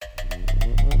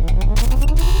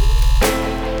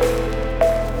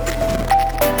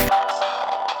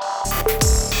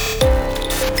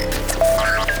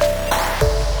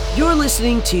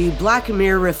listening to Black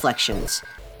Mirror Reflections,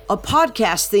 a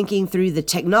podcast thinking through the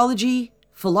technology,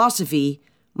 philosophy,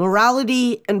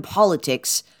 morality, and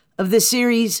politics of the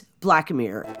series Black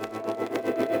Mirror.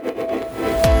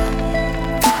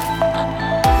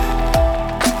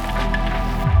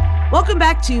 Welcome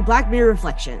back to Black Mirror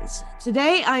Reflections.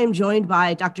 Today, I am joined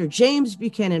by Dr. James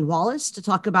Buchanan Wallace to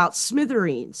talk about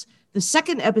Smithereens, the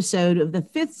second episode of the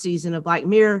fifth season of Black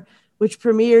Mirror, which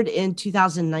premiered in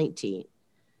 2019.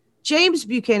 James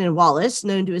Buchanan Wallace,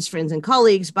 known to his friends and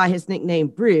colleagues by his nickname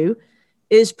Brew,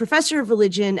 is professor of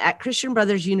religion at Christian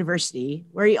Brothers University,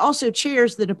 where he also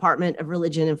chairs the Department of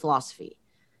Religion and Philosophy.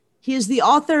 He is the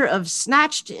author of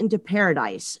Snatched into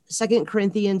Paradise, 2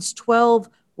 Corinthians 12,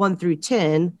 1 through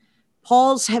 10,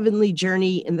 Paul's Heavenly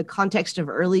Journey in the Context of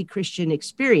Early Christian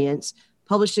Experience,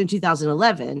 published in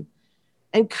 2011,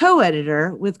 and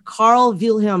co-editor with Carl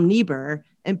Wilhelm Niebuhr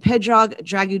and Predrag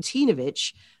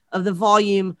Dragutinovic of the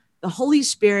volume The Holy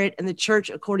Spirit and the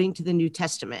Church According to the New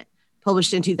Testament,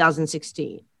 published in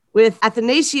 2016. With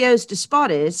Athanasios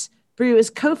Despotis, Brew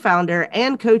is co-founder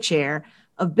and co-chair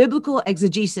of Biblical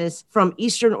Exegesis from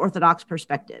Eastern Orthodox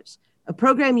Perspectives, a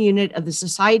program unit of the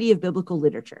Society of Biblical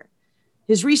Literature.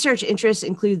 His research interests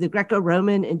include the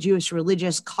Greco-Roman and Jewish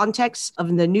religious contexts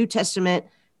of the New Testament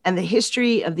and the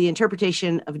history of the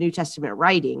interpretation of New Testament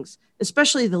writings,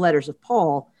 especially the letters of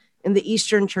Paul and the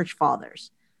Eastern Church Fathers.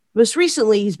 Most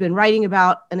recently, he's been writing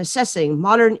about and assessing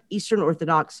modern Eastern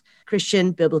Orthodox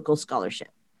Christian biblical scholarship.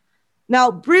 Now,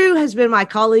 Brew has been my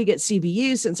colleague at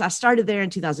CBU since I started there in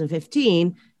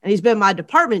 2015, and he's been my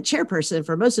department chairperson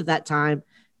for most of that time,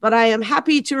 but I am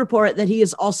happy to report that he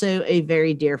is also a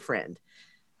very dear friend.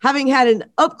 Having had an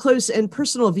up-close and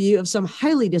personal view of some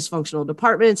highly dysfunctional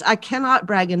departments, I cannot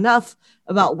brag enough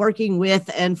about working with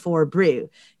and for Brew.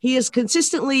 He is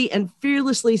consistently and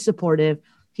fearlessly supportive.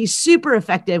 He's super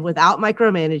effective without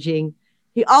micromanaging.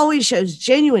 He always shows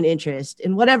genuine interest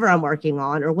in whatever I'm working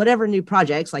on or whatever new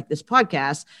projects like this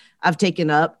podcast I've taken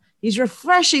up. He's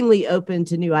refreshingly open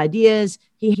to new ideas.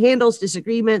 He handles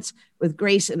disagreements with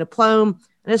grace and aplomb.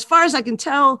 And as far as I can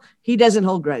tell, he doesn't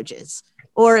hold grudges.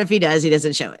 Or if he does, he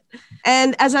doesn't show it.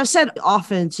 And as I've said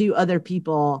often to other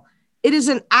people, it is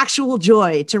an actual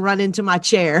joy to run into my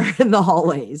chair in the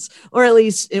hallways, or at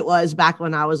least it was back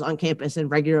when I was on campus and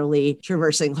regularly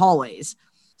traversing hallways.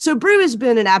 So Brew has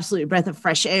been an absolute breath of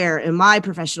fresh air in my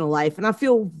professional life, and I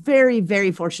feel very,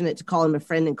 very fortunate to call him a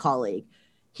friend and colleague.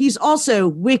 He's also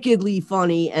wickedly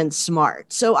funny and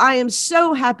smart. So I am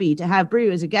so happy to have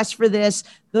Brew as a guest for this,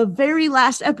 the very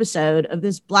last episode of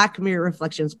this Black Mirror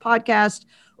Reflections podcast,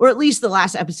 or at least the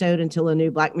last episode until a new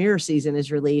Black Mirror season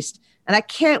is released. And I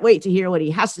can't wait to hear what he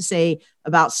has to say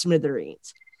about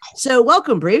Smithereens. So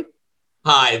welcome, Brew.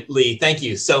 Hi, Lee. Thank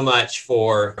you so much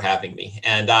for having me.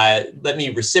 And let me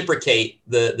reciprocate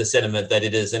the sentiment that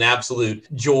it is an absolute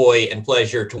joy and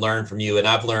pleasure to learn from you. And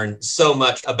I've learned so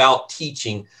much about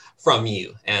teaching from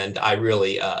you. And I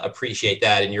really appreciate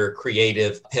that and your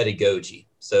creative pedagogy.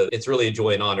 So it's really a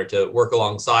joy and honor to work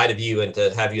alongside of you and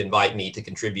to have you invite me to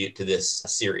contribute to this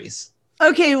series.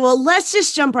 Okay, well, let's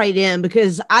just jump right in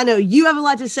because I know you have a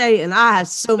lot to say and I have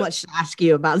so much to ask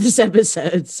you about this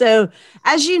episode. So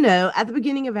as you know, at the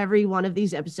beginning of every one of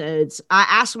these episodes, I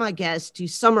ask my guests to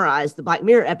summarize the Black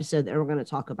Mirror episode that we're going to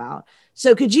talk about.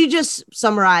 So could you just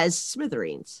summarize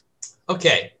Smithereens?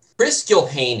 Okay. Chris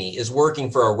Gilhaney is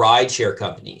working for a rideshare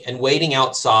company and waiting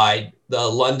outside the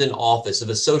London office of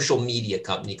a social media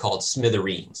company called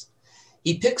Smithereens.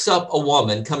 He picks up a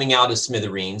woman coming out of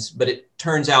Smithereens, but it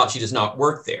turns out she does not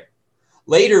work there.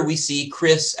 Later, we see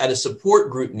Chris at a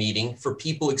support group meeting for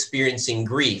people experiencing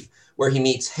grief, where he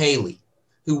meets Haley,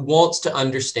 who wants to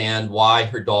understand why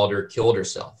her daughter killed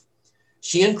herself.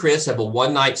 She and Chris have a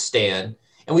one-night stand,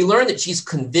 and we learn that she's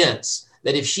convinced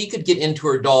that if she could get into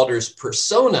her daughter's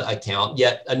Persona account,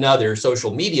 yet another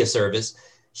social media service,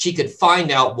 she could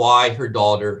find out why her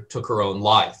daughter took her own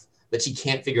life, but she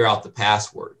can't figure out the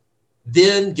password.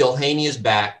 Then Gilhaney is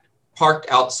back, parked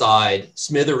outside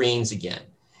Smithereens again.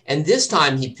 And this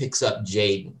time he picks up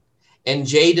Jaden. And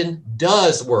Jaden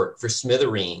does work for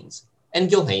Smithereens, and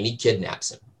Gilhaney kidnaps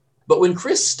him. But when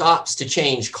Chris stops to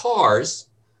change cars,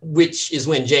 which is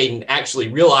when Jaden actually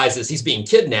realizes he's being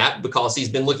kidnapped because he's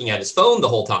been looking at his phone the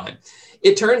whole time,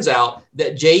 it turns out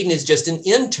that Jaden is just an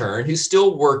intern who's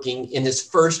still working in his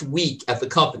first week at the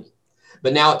company.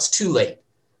 But now it's too late.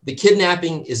 The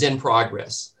kidnapping is in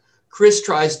progress. Chris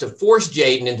tries to force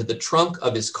Jaden into the trunk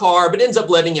of his car, but ends up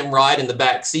letting him ride in the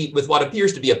back seat with what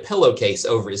appears to be a pillowcase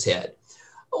over his head.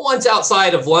 Once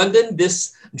outside of London,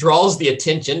 this draws the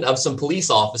attention of some police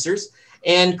officers,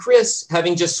 and Chris,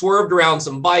 having just swerved around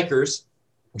some bikers,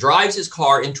 drives his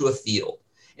car into a field.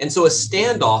 And so a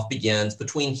standoff begins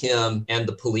between him and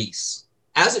the police.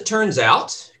 As it turns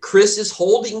out, Chris is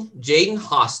holding Jaden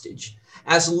hostage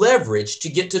as leverage to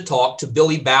get to talk to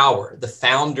Billy Bauer, the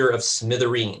founder of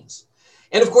Smithereens.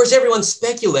 And of course, everyone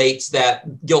speculates that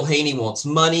Gilhaney wants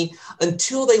money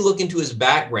until they look into his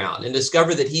background and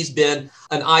discover that he's been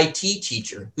an IT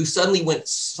teacher who suddenly went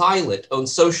silent on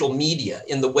social media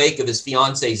in the wake of his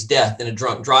fiance's death in a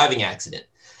drunk driving accident.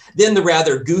 Then the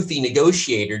rather goofy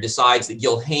negotiator decides that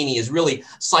Gilhaney is really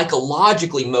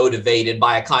psychologically motivated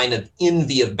by a kind of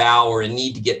envy of Bauer and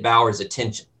need to get Bauer's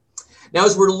attention. Now,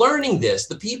 as we're learning this,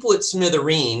 the people at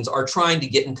Smithereens are trying to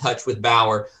get in touch with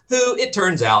Bauer, who, it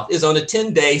turns out, is on a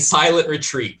 10-day silent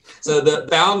retreat. So the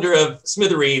founder of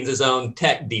Smithereens is on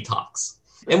tech detox.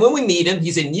 And when we meet him,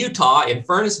 he's in Utah, in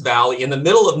Furnace Valley, in the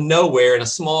middle of nowhere, in a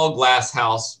small glass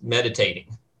house,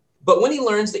 meditating. But when he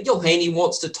learns that Gilhaney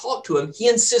wants to talk to him, he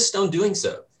insists on doing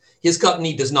so. His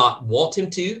company does not want him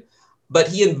to, but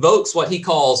he invokes what he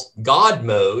calls God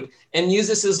mode and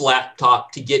uses his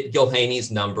laptop to get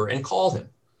Gilhaney's number and call him.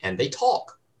 And they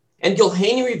talk. And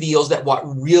Gilhaney reveals that what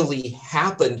really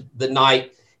happened the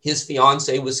night his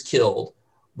fiancée was killed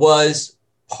was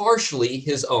partially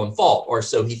his own fault, or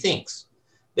so he thinks.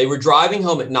 They were driving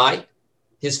home at night.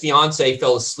 His fiancée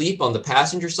fell asleep on the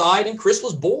passenger side, and Chris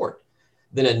was bored.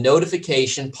 Then a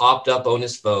notification popped up on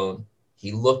his phone.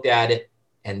 He looked at it,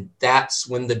 and that's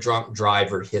when the drunk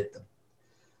driver hit them.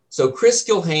 So Chris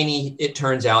Gilhaney, it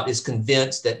turns out, is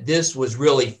convinced that this was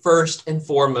really first and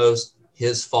foremost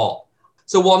his fault.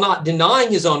 So while not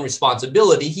denying his own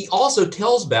responsibility, he also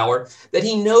tells Bauer that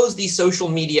he knows these social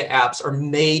media apps are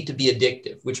made to be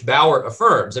addictive, which Bauer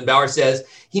affirms. And Bauer says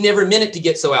he never meant it to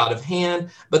get so out of hand,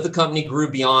 but the company grew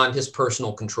beyond his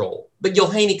personal control. But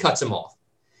Gilhaney cuts him off.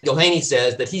 Gilhaney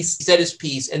says that he said his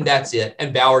piece and that's it,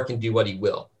 and Bauer can do what he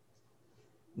will.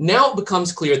 Now it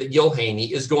becomes clear that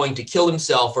Gilhaney is going to kill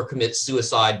himself or commit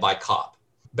suicide by cop.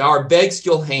 Bauer begs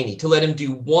Gilhaney to let him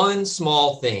do one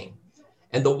small thing.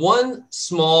 And the one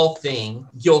small thing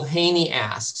Gilhaney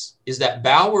asks is that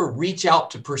Bauer reach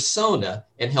out to Persona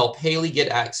and help Haley get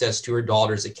access to her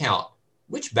daughter's account,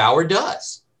 which Bauer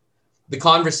does. The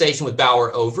conversation with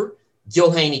Bauer over,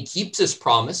 Gilhaney keeps his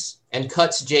promise and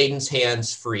cuts Jaden's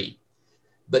hands free.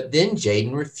 But then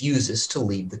Jaden refuses to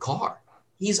leave the car.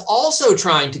 He's also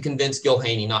trying to convince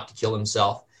Gilhaney not to kill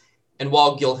himself. And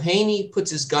while Gilhaney puts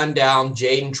his gun down,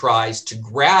 Jaden tries to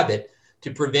grab it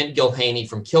to prevent Gilhaney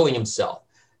from killing himself.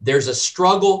 There's a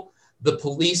struggle. The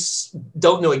police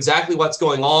don't know exactly what's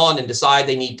going on and decide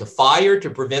they need to fire to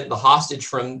prevent the hostage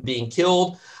from being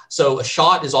killed. So a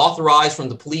shot is authorized from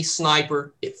the police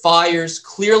sniper. It fires.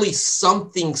 Clearly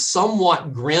something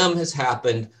somewhat grim has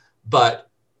happened, but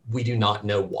we do not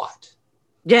know what.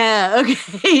 Yeah,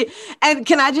 okay. And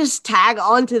can I just tag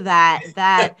on to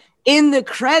that in the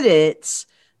credits,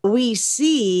 we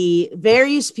see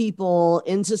various people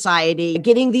in society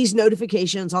getting these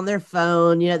notifications on their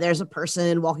phone. You know, there's a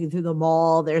person walking through the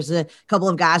mall. There's a couple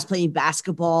of guys playing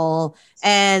basketball,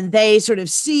 and they sort of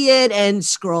see it and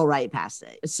scroll right past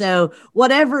it. So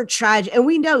whatever tragic, and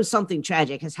we know something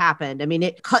tragic has happened. I mean,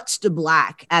 it cuts to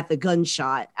black at the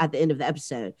gunshot at the end of the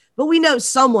episode, but we know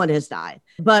someone has died,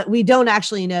 but we don't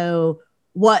actually know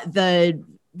what the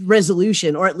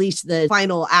resolution, or at least the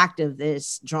final act of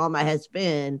this drama has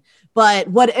been. But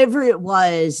whatever it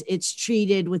was, it's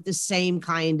treated with the same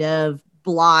kind of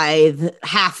blithe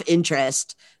half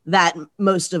interest that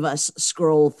most of us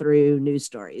scroll through news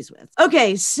stories with.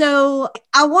 Okay, so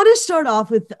I want to start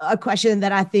off with a question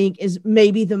that I think is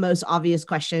maybe the most obvious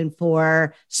question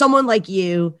for someone like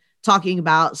you talking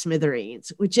about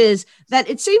Smithereens, which is that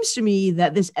it seems to me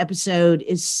that this episode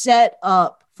is set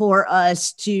up for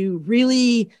us to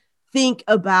really think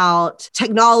about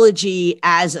technology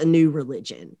as a new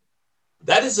religion.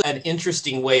 That is an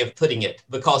interesting way of putting it,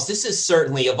 because this is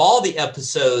certainly, of all the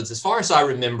episodes, as far as I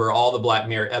remember, all the Black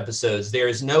Mirror episodes, there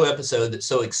is no episode that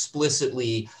so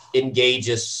explicitly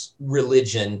engages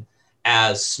religion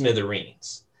as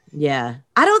Smithereens. Yeah.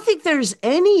 I don't think there's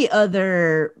any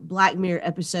other Black Mirror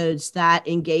episodes that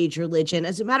engage religion.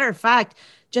 As a matter of fact,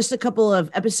 just a couple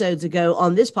of episodes ago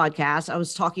on this podcast, I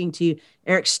was talking to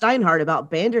Eric Steinhardt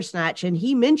about Bandersnatch, and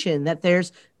he mentioned that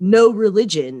there's no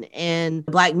religion in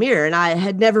Black Mirror, and I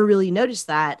had never really noticed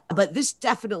that. But this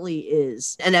definitely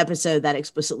is an episode that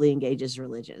explicitly engages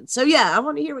religion. So yeah, I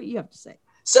want to hear what you have to say.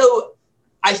 So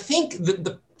I think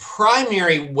the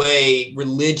primary way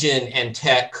religion and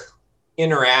tech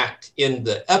interact in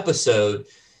the episode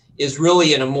is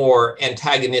really in a more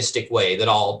antagonistic way that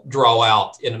I'll draw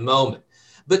out in a moment.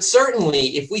 But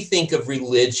certainly, if we think of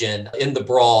religion in the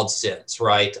broad sense,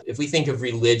 right? If we think of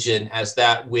religion as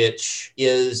that which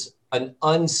is an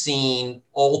unseen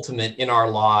ultimate in our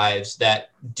lives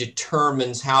that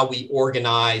determines how we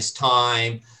organize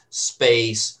time,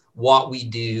 space, what we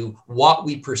do, what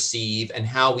we perceive, and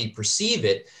how we perceive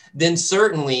it, then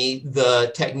certainly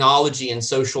the technology and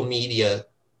social media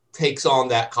takes on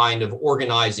that kind of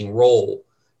organizing role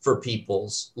for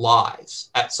people's lives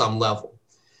at some level.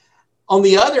 On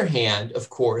the other hand, of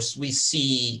course, we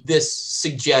see this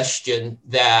suggestion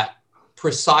that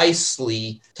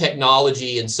precisely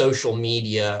technology and social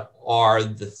media are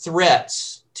the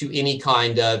threats to any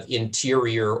kind of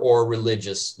interior or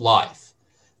religious life.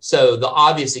 So the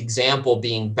obvious example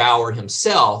being Bauer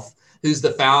himself, who's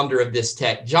the founder of this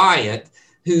tech giant,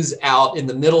 who's out in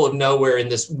the middle of nowhere in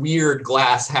this weird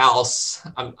glass house.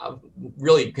 I'm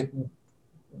really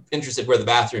interested where the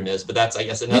bathroom is, but that's, I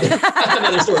guess,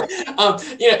 another story.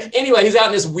 Anyway, he's out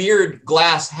in this weird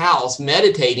glass house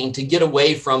meditating to get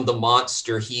away from the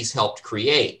monster he's helped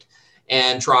create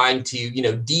and trying to,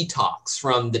 detox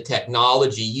from the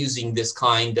technology using this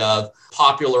kind of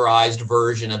popularized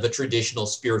version of a traditional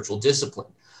spiritual discipline,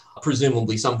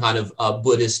 presumably some kind of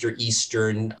Buddhist or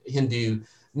Eastern Hindu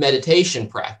meditation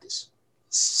practice.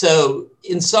 So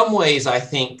in some ways, I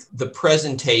think the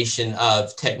presentation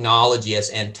of technology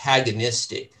as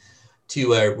antagonistic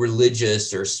to a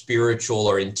religious or spiritual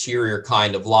or interior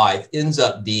kind of life ends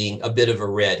up being a bit of a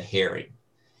red herring.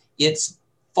 It's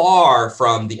far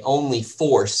from the only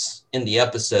force in the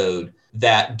episode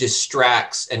that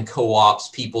distracts and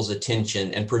co-opts people's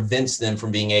attention and prevents them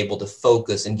from being able to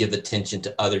focus and give attention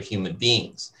to other human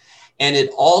beings. And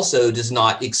it also does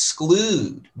not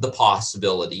exclude the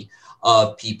possibility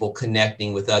of people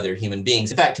connecting with other human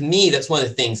beings. In fact, to me, that's one of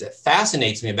the things that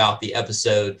fascinates me about the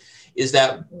episode is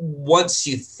that once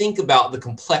you think about the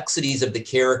complexities of the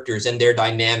characters and their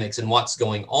dynamics and what's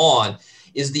going on,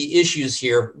 is the issues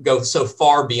here go so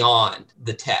far beyond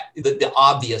the tech, the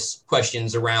obvious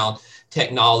questions around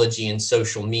technology and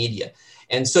social media.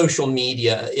 And social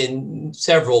media in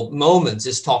several moments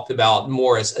is talked about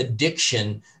more as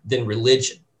addiction than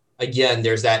religion. Again,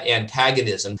 there's that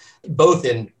antagonism, both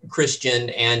in Christian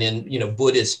and in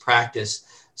Buddhist practice.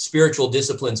 Spiritual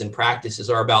disciplines and practices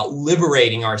are about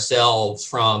liberating ourselves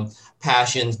from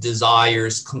passions,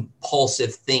 desires,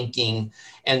 compulsive thinking,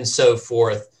 and so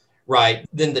forth, right?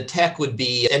 Then the tech would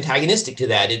be antagonistic to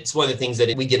that. It's one of the things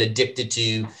that we get addicted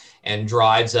to and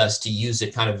drives us to use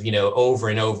it kind of, over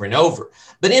and over and over.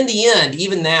 But in the end,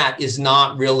 even that is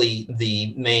not really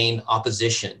the main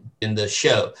opposition in the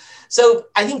show. So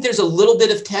I think there's a little bit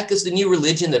of tech as the new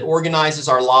religion that organizes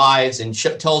our lives and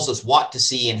tells us what to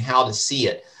see and how to see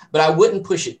it. But I wouldn't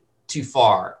push it too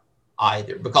far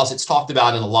either, because it's talked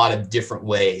about in a lot of different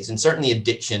ways. And certainly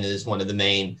addiction is one of the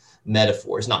main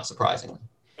metaphors, not surprisingly.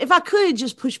 If I could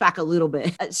just push back a little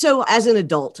bit. So as an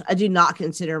adult, I do not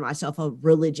consider myself a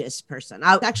religious person.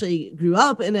 I actually grew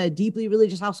up in a deeply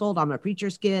religious household. I'm a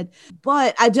preacher's kid,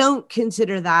 but I don't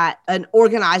consider that an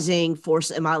organizing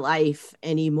force in my life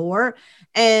anymore.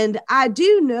 And I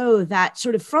do know that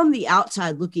sort of from the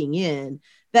outside looking in,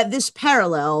 that this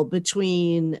parallel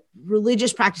between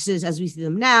religious practices as we see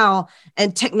them now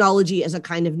and technology as a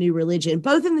kind of new religion,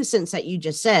 both in the sense that you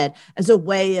just said, as a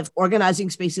way of organizing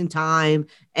space and time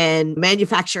and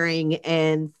manufacturing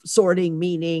and sorting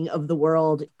meaning of the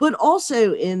world, but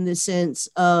also in the sense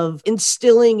of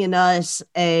instilling in us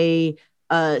a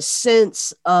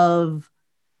sense of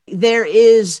there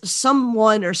is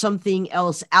someone or something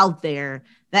else out there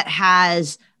that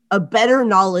has a better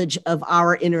knowledge of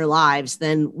our inner lives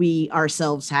than we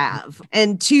ourselves have,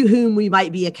 and to whom we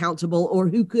might be accountable or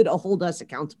who could hold us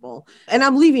accountable. And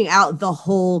I'm leaving out the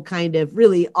whole kind of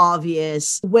really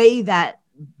obvious way that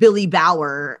Billy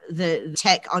Bauer, the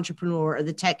tech entrepreneur or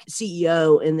the tech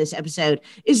CEO in this episode,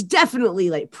 is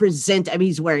definitely like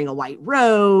he's wearing a white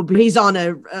robe. He's on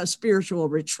a spiritual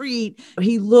retreat.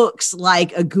 He looks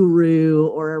like a guru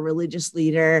or a religious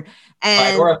leader.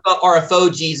 And or a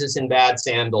faux Jesus in bad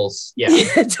sandals. Yeah,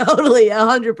 totally,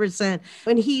 100%.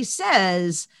 When he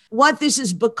says, what this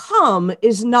has become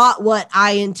is not what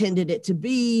I intended it to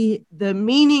be. The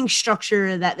meaning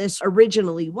structure that this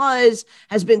originally was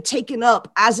has been taken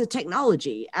up as a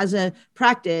technology, as a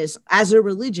practice, as a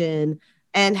religion,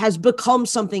 and has become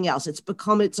something else. It's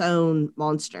become its own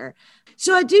monster.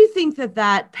 So I do think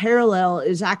that parallel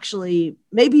is actually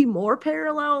maybe more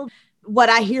parallel. What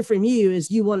I hear from you is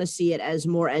you want to see it as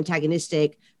more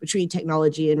antagonistic between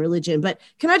technology and religion. But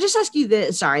can I just ask you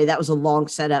this? Sorry, that was a long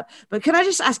setup. But can I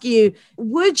just ask you,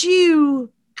 would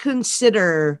you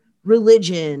consider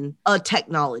religion a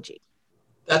technology?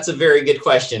 That's a very good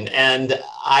question. And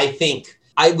I think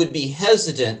I would be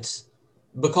hesitant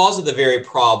because of the very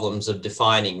problems of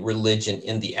defining religion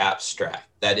in the abstract.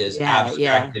 that is Yeah.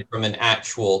 abstracted from an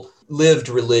actual lived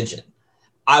religion.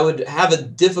 I would have a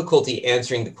difficulty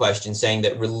answering the question saying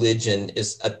that religion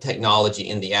is a technology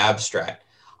in the abstract.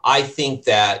 I think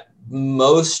that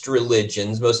most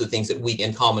religions, most of the things that we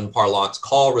in common parlance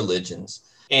call religions,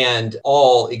 and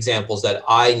all examples that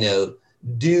I know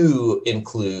do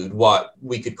include what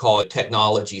we could call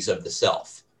technologies of the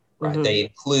self, right? Mm-hmm. They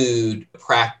include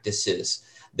practices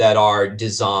that are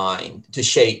designed to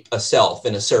shape a self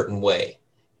in a certain way.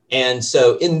 And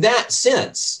so in that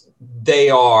sense, they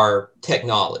are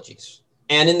technologies.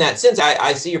 And in that sense,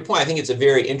 I see your point. I think it's a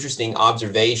very interesting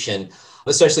observation,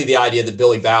 especially the idea that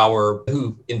Billy Bauer,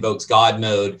 who invokes God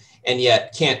mode, and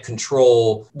yet can't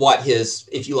control what his,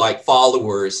 if you like,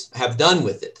 followers have done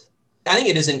with it. I think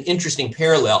it is an interesting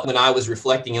parallel. When I was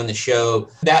reflecting on the show,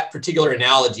 that particular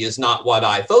analogy is not what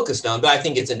I focused on, but I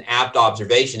think it's an apt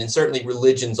observation. And certainly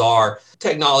religions are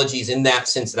technologies in that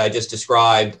sense that I just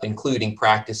described, including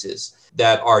practices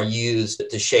that are used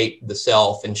to shape the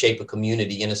self and shape a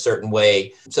community in a certain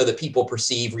way so that people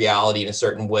perceive reality in a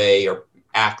certain way or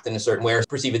act in a certain way or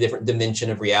perceive a different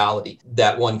dimension of reality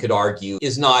that one could argue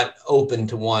is not open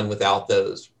to one without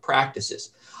those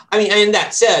practices. I mean, and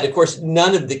that said, of course,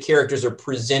 none of the characters are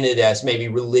presented as maybe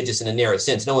religious in a narrow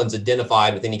sense. No one's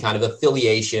identified with any kind of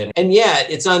affiliation. And yet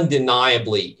it's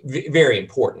undeniably very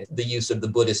important. The use of the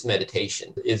Buddhist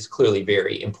meditation is clearly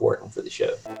very important for the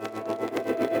show.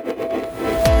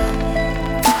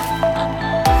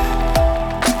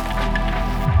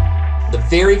 The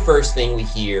very first thing we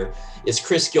hear is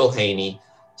Chris Gilhaney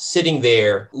sitting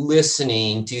there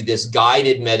listening to this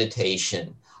guided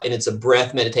meditation. And it's a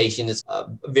breath meditation. It's a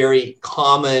very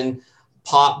common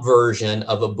pop version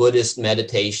of a Buddhist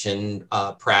meditation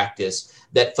practice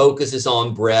that focuses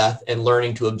on breath and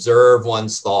learning to observe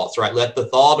one's thoughts, right? Let the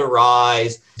thought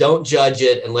arise, don't judge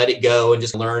it and let it go and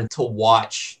just learn to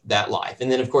watch that life.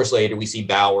 And then, of course, later we see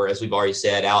Bauer, as we've already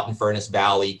said, out in Furnace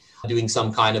Valley doing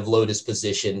some kind of lotus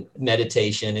position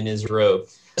meditation in his robe.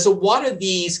 So what are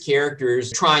these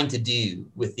characters trying to do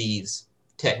with these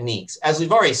techniques? As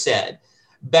we've already said,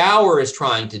 Bauer is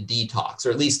trying to detox,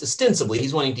 or at least ostensibly,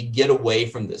 he's wanting to get away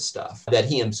from this stuff that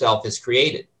he himself has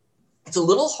created. It's a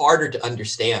little harder to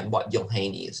understand what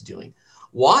Gilhaney is doing.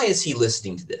 Why is he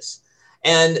listening to this?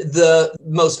 And the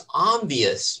most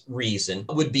obvious reason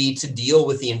would be to deal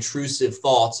with the intrusive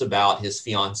thoughts about his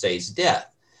fiance's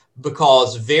death.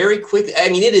 Because very quickly, I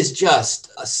mean, it is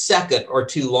just a second or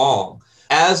two long,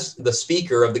 as the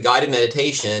speaker of the guided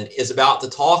meditation is about to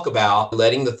talk about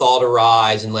letting the thought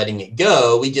arise and letting it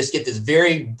go, we just get this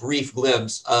very brief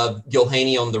glimpse of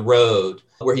Gilhaney on the road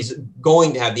where he's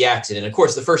going to have the accident. Of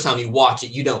course, the first time you watch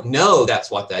it, you don't know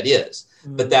that's what that is,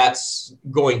 but that's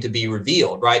going to be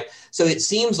revealed, right? So it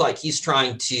seems like he's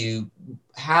trying to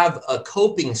have a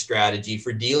coping strategy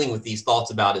for dealing with these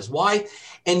thoughts about his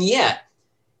wife. And yet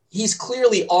he's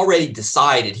clearly already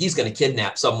decided he's going to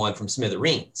kidnap someone from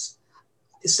Smithereens.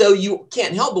 So you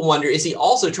can't help but wonder, is he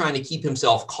also trying to keep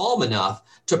himself calm enough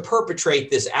to perpetrate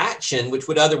this action, which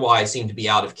would otherwise seem to be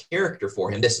out of character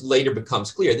for him? This later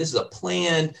becomes clear. This is a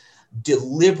planned,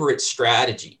 deliberate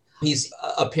strategy. He's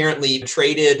apparently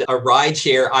traded a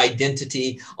rideshare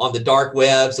identity on the dark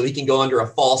web so he can go under a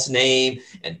false name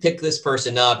and pick this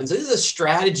person up. And so this is a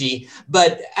strategy,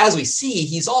 but as we see,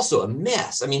 he's also a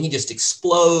mess. I mean, he just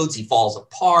explodes, he falls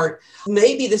apart.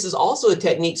 Maybe this is also a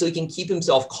technique so he can keep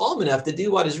himself calm enough to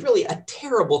do what is really a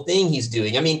terrible thing he's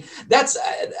doing. I mean, that's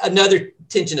another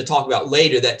tension to talk about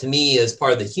later that to me is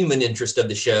part of the human interest of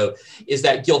the show, is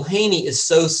that Gilhaney is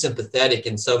so sympathetic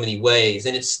in so many ways.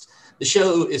 And the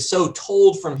show is so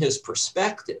told from his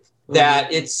perspective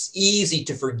that it's easy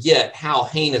to forget how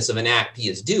heinous of an act he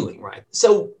is doing, right?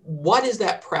 So what is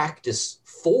that practice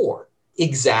for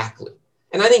exactly?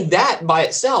 And I think that by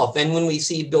itself, and when we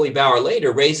see Billy Bauer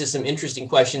later, raises some interesting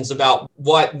questions about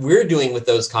what we're doing with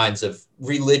those kinds of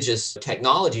religious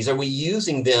technologies. Are we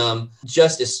using them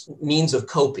just as means of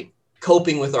coping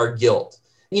with our guilt?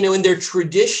 You know, in their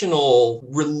traditional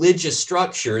religious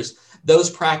structures,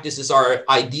 those practices are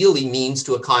ideally means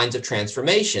to a kinds of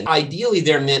transformation. Ideally,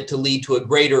 they're meant to lead to a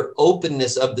greater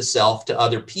openness of the self to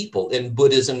other people. In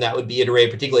Buddhism, that would be iterated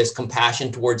particularly as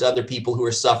compassion towards other people who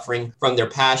are suffering from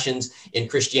their passions. In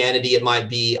Christianity, it might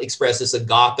be expressed as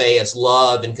agape, as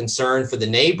love and concern for the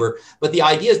neighbor. But the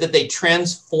idea is that they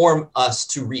transform us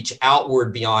to reach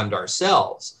outward beyond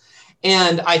ourselves.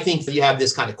 And I think that you have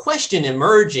this kind of question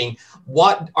emerging.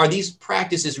 What are these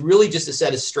practices really just a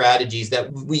set of strategies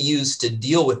that we use to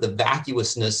deal with the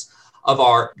vacuousness of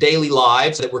our daily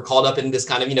lives, that we're caught up in this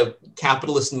kind of,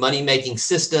 capitalist money-making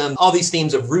system, all these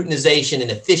themes of routinization and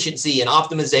efficiency and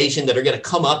optimization that are going to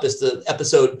come up as the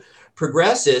episode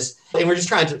progresses, and we're just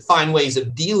trying to find ways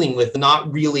of dealing with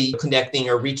not really connecting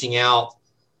or reaching out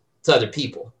to other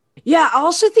people. Yeah, I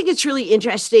also think it's really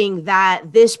interesting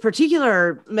that this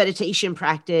particular meditation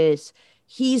practice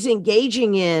he's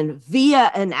engaging in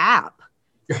via an app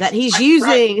that he's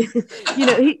using.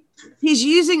 He's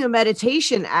using a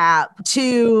meditation app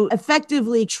to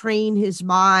effectively train his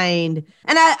mind.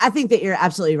 And I think that you're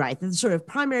absolutely right. That the sort of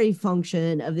primary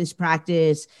function of this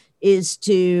practice is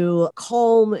to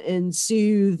calm and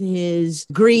soothe his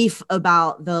grief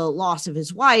about the loss of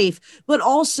his wife, but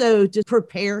also to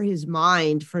prepare his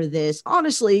mind for this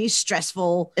honestly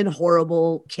stressful and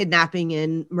horrible kidnapping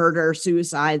and murder,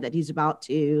 suicide that he's about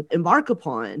to embark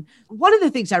upon. One of the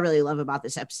things I really love about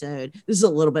this episode, this is a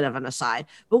little bit of an aside,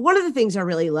 but one of the things I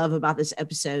really love about this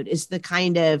episode is the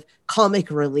kind of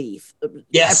comic relief.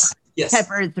 Yes.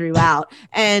 Peppered throughout.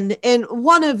 And in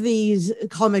one of these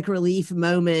comic relief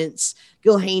moments,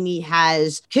 Gilhaney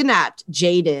has kidnapped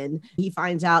Jaden. He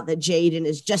finds out that Jaden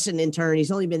is just an intern.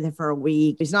 He's only been there for a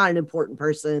week. He's not an important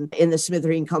person in the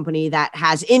Smithereen company that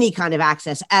has any kind of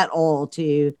access at all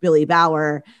to Billy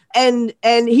Bauer. And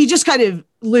he just kind of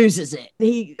loses it.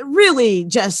 He really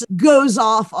just goes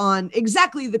off on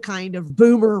exactly the kind of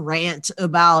boomer rant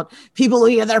about people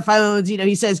looking at their phones.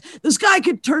 He says, the sky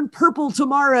could turn purple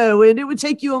tomorrow and it would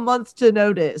take you a month to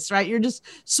notice, right? You're just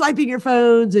swiping your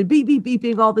phones and beep, beep,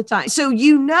 beeping all the time. So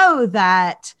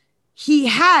that he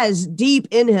has deep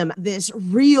in him this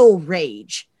real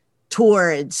rage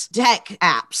towards tech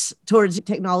apps, towards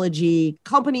technology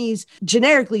companies,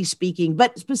 generically speaking,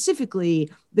 but specifically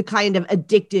the kind of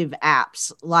addictive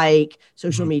apps like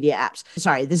social media apps.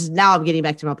 Sorry, now I'm getting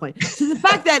back to my point. So the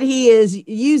fact that he is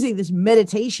using this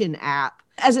meditation app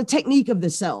as a technique of the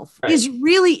self is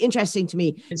really interesting to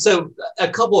me. And so a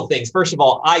couple of things. First of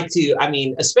all,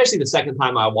 especially the second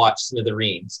time I watched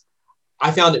Smithereens, I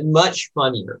found it much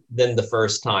funnier than the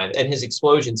first time and his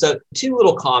explosion. So 2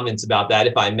 little comments about that,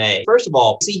 if I may. First of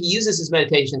all, he uses his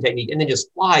meditation technique and then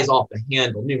just flies off the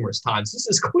handle numerous times. This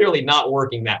is clearly not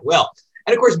working that well.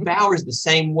 And of course, Bauer's the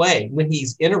same way. When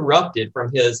he's interrupted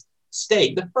from his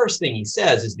state, the first thing he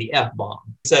says is the F-bomb.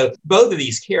 So both of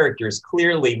these characters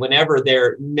clearly, whenever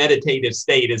their meditative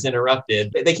state is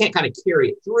interrupted, they can't kind of carry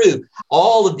it through.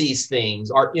 All of these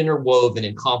things are interwoven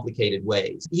in complicated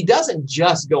ways. He doesn't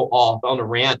just go off on a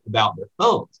rant about their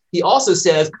phones. He also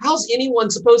says, how's anyone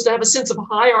supposed to have a sense of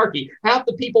hierarchy? Half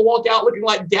the people walk out looking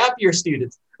like gap year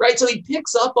students, right? So he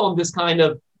picks up on this kind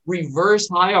of reverse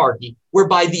hierarchy,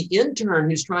 whereby the intern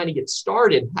who's trying to get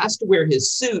started has to wear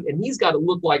his suit and he's got to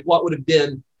look like what would have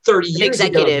been 30 years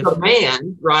ago, the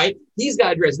man, right? He's got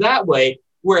to dress that way.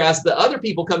 Whereas the other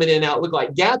people coming in and out look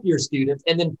like gap year students.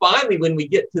 And then finally, when we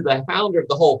get to the founder of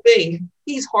the whole thing,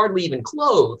 he's hardly even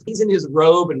clothed. He's in his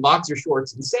robe and boxer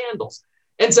shorts and sandals.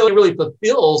 And so it really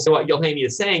fulfills what Gilhaney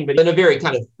is saying, but in a very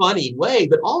kind of funny way.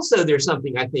 But also there's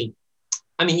something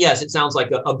yes, it sounds like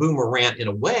a boomer rant in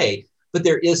a way, but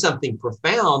there is something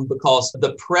profound because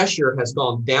the pressure has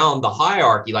gone down the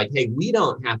hierarchy. Like, hey, we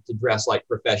don't have to dress like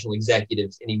professional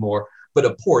executives anymore, but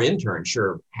a poor intern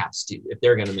sure has to if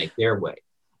they're going to make their way.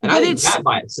 And but I think that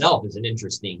by itself is an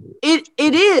interesting. It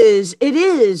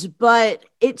is, but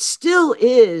it still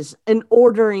is an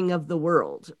ordering of the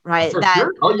world, right?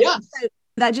 Sure. Oh, yeah.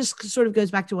 That just sort of goes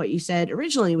back to what you said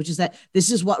originally, which is that this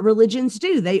is what religions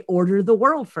do. They order the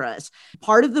world for us.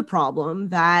 Part of the problem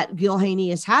that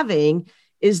Gilhaney is having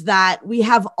is that we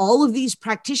have all of these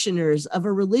practitioners of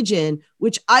a religion,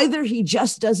 which either he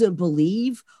just doesn't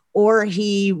believe or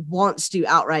he wants to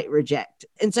outright reject.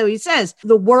 And so he says,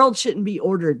 the world shouldn't be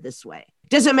ordered this way.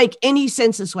 Doesn't make any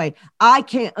sense this way. I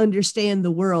can't understand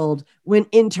the world when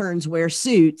interns wear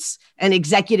suits and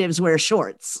executives wear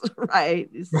shorts, right?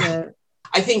 So,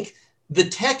 I think the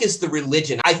tech is the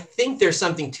religion. I think there's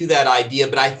something to that idea,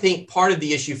 but I think part of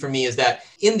the issue for me is that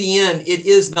in the end, it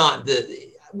is not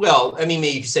maybe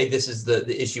you could say this is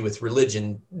the issue with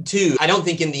religion too. I don't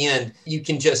think in the end, you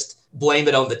can just blame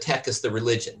it on the tech as the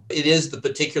religion. It is the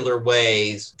particular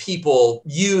ways people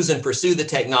use and pursue the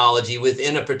technology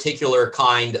within a particular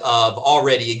kind of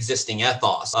already existing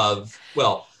ethos of,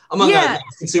 among other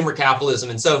things, consumer capitalism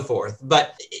and so forth.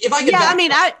 But if I could...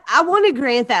 I want to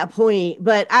grant that point,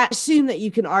 but I assume that you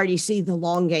can already see the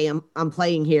long game I'm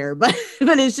playing here. But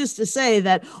it's just to say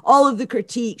that all of the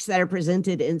critiques that are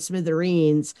presented in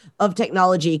Smithereens of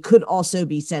technology could also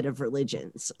be said of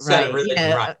religions,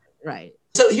 right? Right.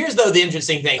 So here's, though, the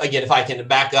interesting thing. Again, if I can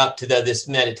back up to this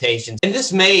meditation, and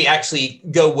this may actually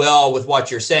go well with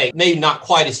what you're saying, maybe not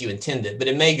quite as you intended, but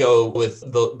it may go with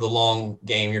the long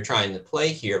game you're trying to play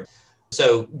here.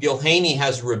 So Gilhaney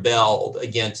has rebelled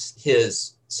against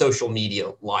his social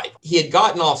media life. He had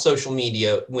gotten off social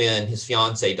media when his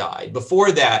fiance died.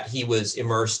 Before that, he was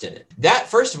immersed in it. That,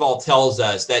 first of all, tells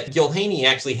us that Gilhaney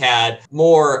actually had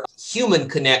more human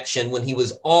connection when he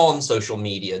was on social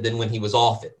media than when he was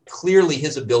off it. Clearly,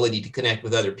 his ability to connect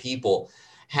with other people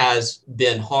has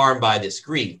been harmed by this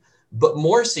grief. But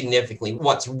more significantly,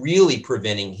 what's really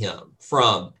preventing him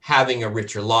from having a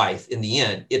richer life in the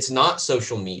end, it's not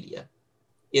social media.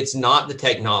 It's not the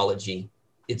technology.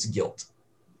 It's guilt.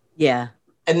 Yeah.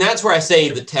 And that's where I say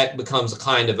the tech becomes a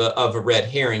kind of a red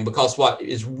herring, because what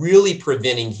is really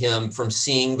preventing him from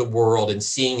seeing the world and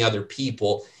seeing other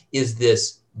people is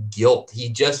this guilt. He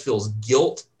just feels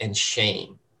guilt and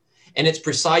shame. And it's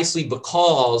precisely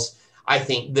because I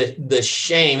think the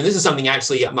shame, and this is something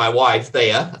actually my wife,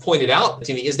 Thea, pointed out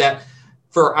to me, is that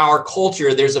for our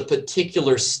culture, there's a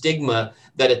particular stigma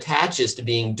that attaches to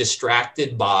being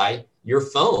distracted by your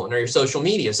phone or your social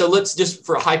media. So let's just,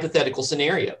 for a hypothetical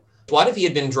scenario, what if he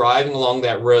had been driving along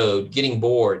that road, getting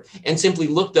bored, and simply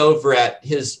looked over at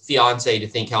his fiance to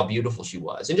think how beautiful she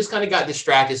was, and just kind of got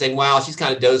distracted saying, wow, she's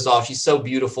kind of dozed off. She's so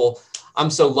beautiful. I'm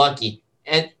so lucky.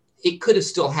 And it could have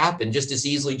still happened just as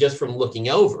easily just from looking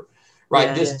over, right?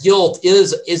 Yeah, this guilt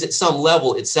is at some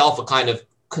level itself a kind of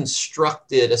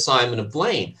constructed assignment of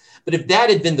blame. But if that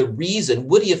had been the reason,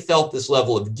 would he have felt this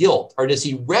level of guilt? Or does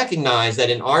he recognize that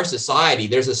in our society,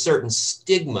 there's a certain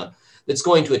stigma that's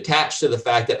going to attach to the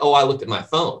fact that, oh, I looked at my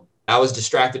phone. I was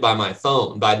distracted by my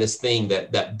phone, by this thing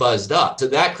that buzzed up. So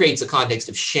that creates a context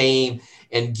of shame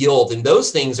and guilt. And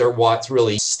those things are what's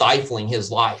really stifling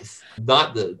his life,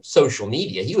 not the social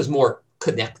media. He was more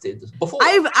connected before.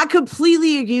 I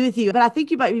completely agree with you, but I think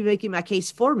you might be making my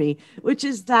case for me, which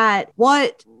is that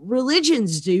what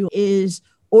religions do is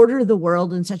order the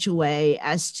world in such a way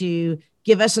as to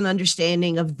give us an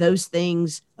understanding of those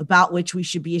things about which we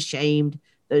should be ashamed,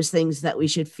 those things that we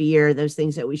should fear, those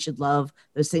things that we should love,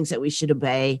 those things that we should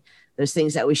obey, those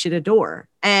things that we should adore.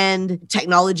 And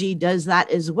technology does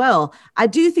that as well. I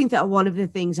do think that one of the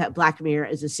things that Black Mirror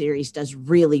as a series does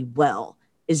really well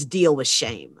is deal with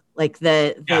shame. Like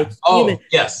the human,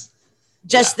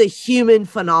 the human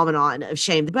phenomenon of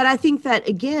shame. But I think that,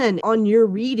 again, on your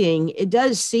reading, it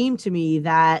does seem to me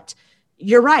that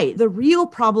you're right. The real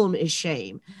problem is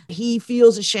shame. He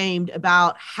feels ashamed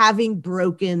about having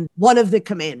broken one of the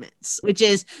commandments, which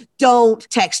is don't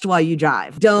text while you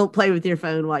drive. Don't play with your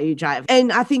phone while you drive.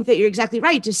 And I think that you're exactly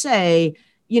right to say,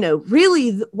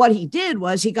 really what he did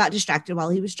was he got distracted while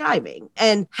he was driving.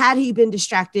 And had he been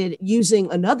distracted using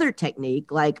another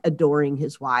technique, like adoring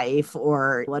his wife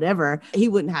or whatever, he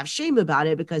wouldn't have shame about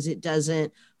it because it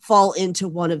doesn't fall into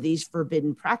one of these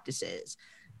forbidden practices.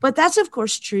 But that's, of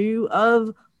course, true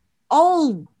of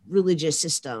all religious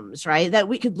systems, right? That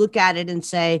we could look at it and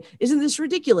say, isn't this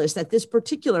ridiculous that this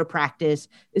particular practice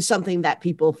is something that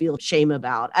people feel shame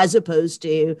about, as opposed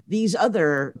to these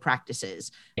other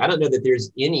practices? I don't know that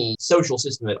there's any social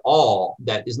system at all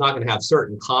that is not going to have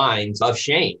certain kinds of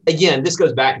shame. Again, this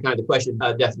goes back to kind of the question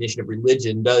of definition of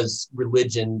religion. Does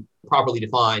religion, properly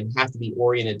defined, have to be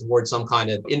oriented towards some kind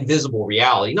of invisible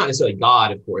reality? Not necessarily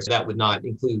God, of course. That would not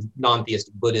include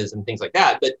non-theistic Buddhism, things like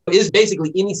that. But is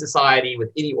basically any society with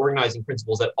any organizing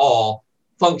principles at all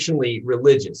functionally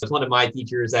religious? As one of my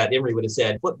teachers at Emory would have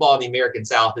said, football in the American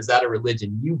South, is that a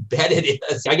religion? You bet it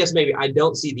is. I guess maybe I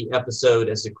don't see the episode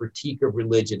as a critique of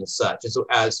religion as such,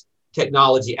 as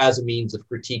technology as a means of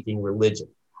critiquing religion.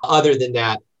 Other than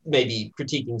that, maybe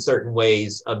critiquing certain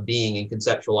ways of being and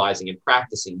conceptualizing and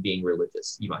practicing being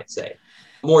religious, you might say,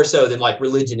 more so than like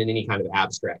religion in any kind of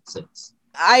abstract sense.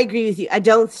 I agree with you. I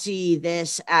don't see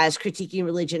this as critiquing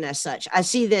religion as such. I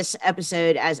see this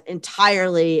episode as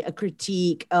entirely a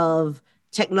critique of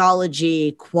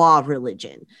technology qua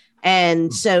religion.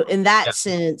 And so in that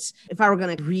sense, if I were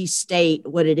going to restate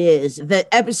what it is, the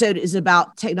episode is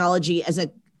about technology as a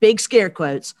big scare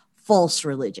quotes, false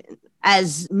religion,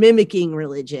 as mimicking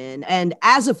religion, and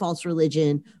as a false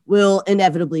religion will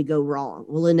inevitably go wrong,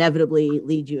 will inevitably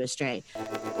lead you astray.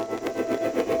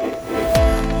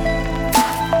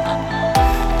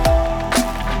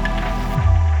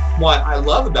 What I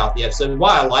love about the episode and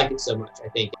why I like it so much,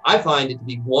 I find it to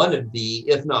be one of the,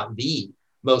 if not the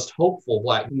most hopeful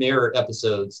Black Mirror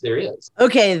episodes there is.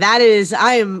 Okay,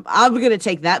 I'm going to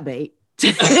take that bait.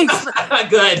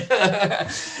 Good.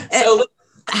 So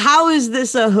how is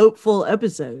this a hopeful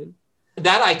episode?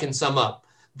 That I can sum up.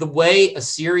 The way a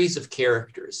series of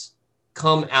characters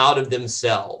come out of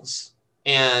themselves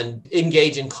and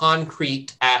engage in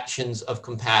concrete actions of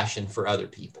compassion for other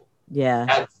people.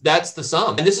 Yeah. That's the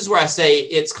sum. And this is where I say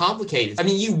it's complicated. I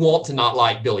mean, you want to not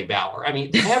like Billy Bauer. I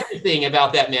mean, everything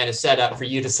about that man is set up for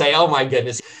you to say, oh my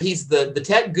goodness, he's the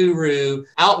tech guru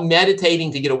out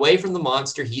meditating to get away from the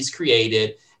monster he's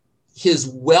created. His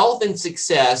wealth and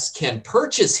success can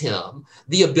purchase him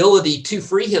the ability to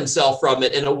free himself from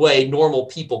it in a way normal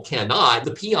people cannot.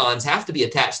 The peons have to be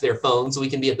attached to their phones so he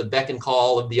can be at the beck and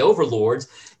call of the overlords.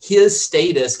 His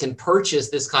status can purchase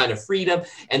this kind of freedom.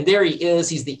 And there he is.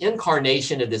 He's the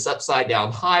incarnation of this upside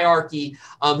down hierarchy,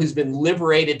 who's been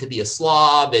liberated to be a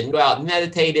slob and go out and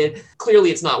meditated.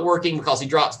 Clearly it's not working because he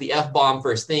drops the F-bomb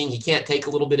first thing. He can't take a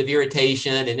little bit of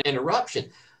irritation and interruption.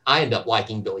 I end up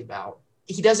liking Billy Bauer.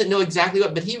 He doesn't know exactly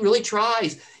what, but he really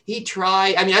tries.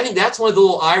 I mean, I think that's one of the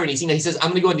little ironies. He says,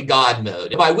 I'm going to go into God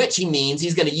mode, by which he means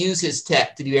he's going to use his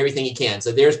tech to do everything he can.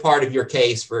 So there's part of your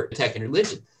case for tech and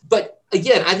religion. But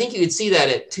again, I think you could see that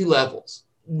at two levels.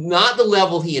 Not the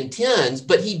level he intends,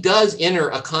 but he does enter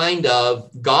a kind of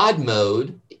God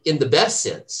mode in the best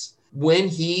sense when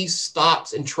he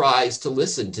stops and tries to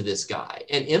listen to this guy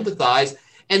and empathize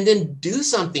and then do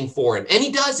something for him. And he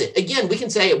does it. Again, we can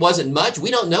say it wasn't much.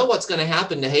 We don't know what's going to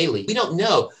happen to Haley. We don't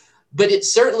know. But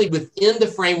it's certainly within the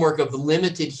framework of the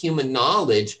limited human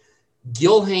knowledge,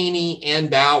 Gil Haney and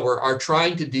Bauer are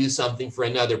trying to do something for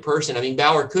another person. I mean,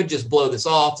 Bauer could just blow this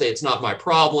off, say it's not my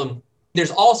problem. There's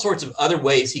all sorts of other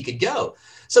ways he could go.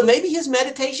 So maybe his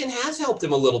meditation has helped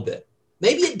him a little bit.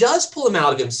 Maybe it does pull him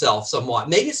out of himself somewhat.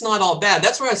 Maybe it's not all bad.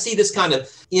 That's where I see this kind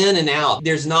of in and out.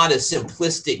 There's not a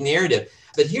simplistic narrative.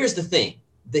 But here's the thing.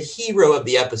 The hero of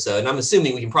the episode, and I'm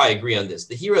assuming we can probably agree on this,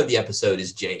 the hero of the episode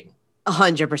is Jane.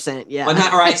 100%, yeah.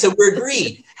 All right, so we're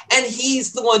agreed. And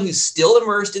he's the one who's still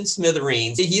immersed in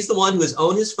smithereens. He's the one who has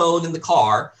owned his phone in the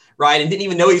car, right, and didn't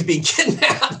even know he's being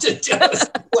kidnapped and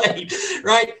just played,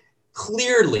 right?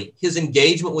 Clearly, his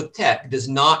engagement with tech does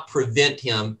not prevent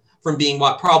him from being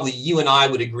what probably you and I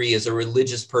would agree is a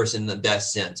religious person in the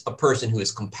best sense, a person who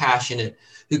is compassionate,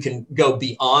 who can go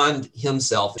beyond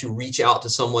himself to reach out to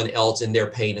someone else in their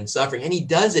pain and suffering. And he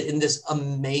does it in this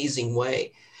amazing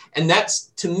way. And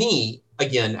that's, to me,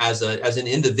 again, as an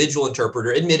individual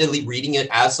interpreter, admittedly reading it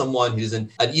as someone who's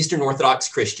an Eastern Orthodox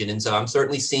Christian. And so I'm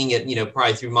certainly seeing it,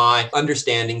 probably through my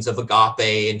understandings of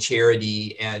agape and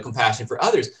charity and compassion for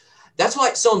others. That's why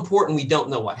it's so important we don't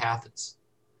know what happens.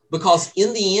 Because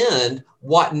in the end,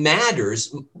 what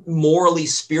matters morally,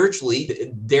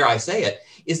 spiritually, dare I say it,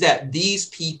 is that these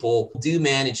people do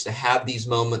manage to have these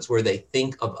moments where they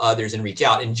think of others and reach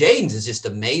out. And James is just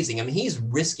amazing. I mean, he's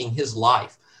risking his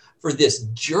life for this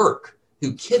jerk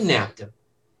who kidnapped him.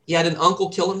 He had an uncle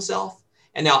kill himself.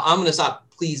 And now I'm going to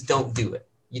stop. Please don't do it.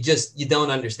 You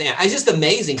don't understand. It's just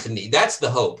amazing to me. That's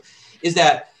the hope, is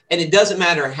that, and it doesn't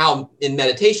matter how in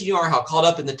meditation you are, how caught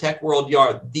up in the tech world you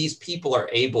are, these people are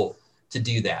able to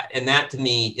do that. And that to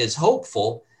me is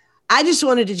hopeful. I just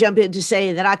wanted to jump in to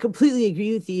say that I completely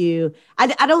agree with you.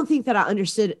 I don't think that I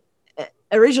understood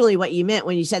originally what you meant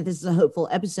when you said this is a hopeful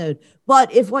episode.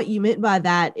 But if what you meant by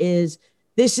that is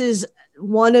this is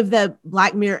one of the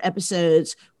Black Mirror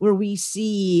episodes where we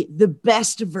see the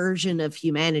best version of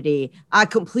humanity, I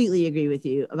completely agree with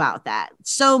you about that.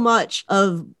 So much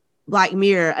of Black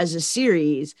Mirror as a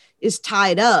series is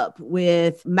tied up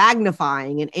with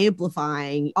magnifying and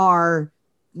amplifying our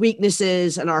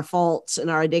weaknesses and our faults and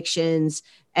our addictions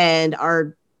and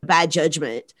our bad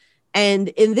judgment. And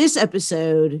in this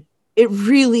episode, it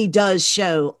really does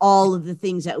show all of the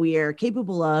things that we are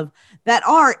capable of that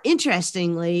are,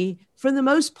 interestingly, for the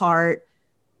most part,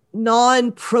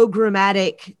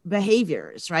 non-programmatic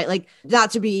behaviors, right? Like,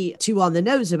 not to be too on the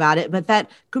nose about it, but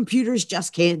that computers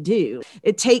just can't do.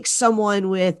 It takes someone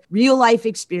with real life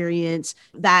experience,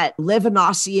 that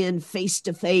Levinasian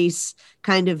face-to-face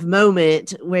kind of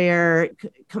moment where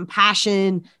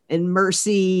compassion and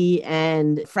mercy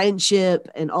and friendship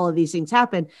and all of these things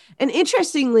happen. And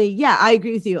interestingly, yeah, I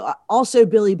agree with you. Also,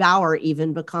 Billy Bauer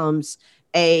even becomes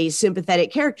a sympathetic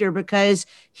character because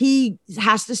he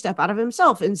has to step out of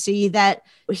himself and see that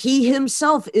he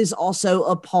himself is also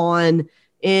a pawn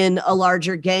in a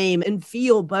larger game and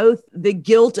feel both the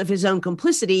guilt of his own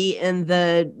complicity in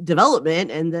the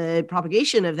development and the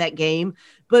propagation of that game,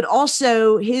 but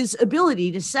also his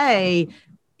ability to say,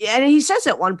 and he says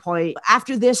at one point,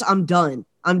 after this, I'm done.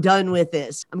 I'm done with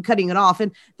this. I'm cutting it off.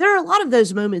 And there are a lot of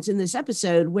those moments in this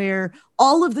episode where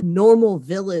all of the normal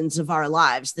villains of our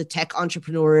lives, the tech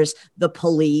entrepreneurs, the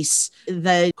police,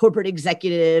 the corporate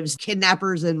executives,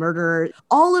 kidnappers and murderers,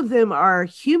 all of them are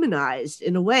humanized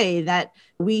in a way that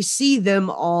we see them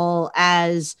all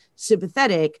as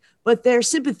sympathetic, but they're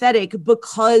sympathetic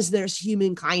because there's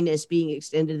human kindness being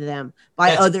extended to them by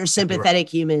That's other exactly sympathetic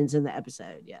right. humans in the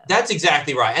episode. Yeah. That's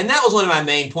exactly right. And that was one of my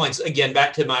main points. Again,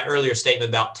 back to my earlier statement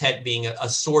about tech being a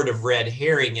sort of red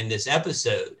herring in this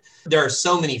episode. There are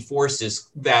so many forces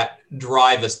that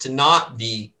drive us to not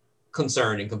be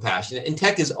concerned and compassionate, and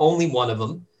tech is only one of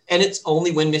them. And it's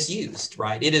only when misused,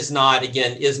 right? It is not,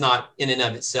 again, is not in and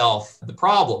of itself the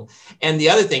problem. And the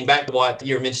other thing, back to what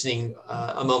you were mentioning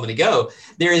a moment ago,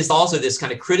 there is also this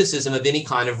kind of criticism of any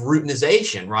kind of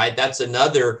routinization, right? That's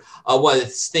another one of the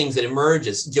things that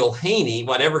emerges. Gil Haney,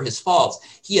 whatever his faults,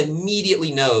 he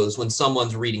immediately knows when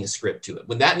someone's reading a script to him.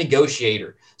 When that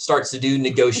negotiator starts to do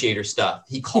negotiator stuff,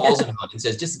 he calls him out and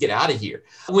says, just get out of here.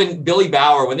 When Billy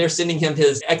Bauer, when they're sending him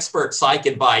his expert psych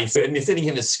advice and they're sending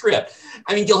him his script,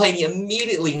 I mean, Gil Haney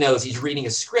immediately knows he's reading a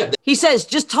script. He says,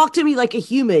 just talk to me like a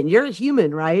human. You're a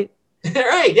human, right?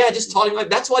 Right. Yeah. Just talking like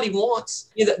that's what he wants.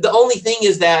 You know, the only thing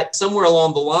is that somewhere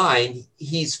along the line,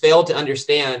 he's failed to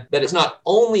understand that it's not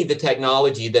only the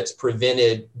technology that's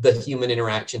prevented the human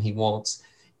interaction he wants.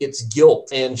 It's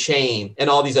guilt and shame and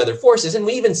all these other forces. And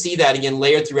we even see that again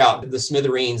layered throughout the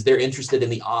Smithereens. They're interested in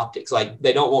the optics. Like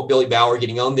they don't want Billy Bauer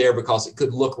getting on there because it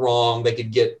could look wrong. They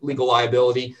could get legal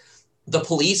liability. The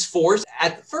police force,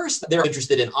 at first, they're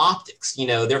interested in optics. You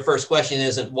know, their first question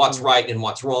isn't what's right and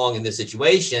what's wrong in this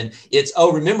situation. It's,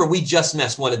 oh, remember, we just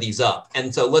messed one of these up.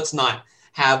 And so let's not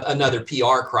have another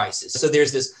PR crisis. So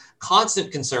there's this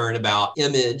constant concern about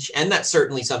image. And that's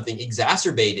certainly something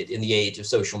exacerbated in the age of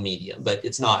social media, but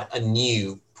it's not a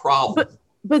new problem.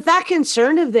 But that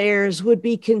concern of theirs would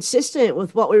be consistent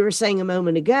with what we were saying a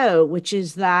moment ago, which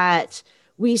is that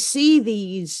we see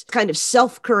these kind of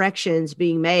self-corrections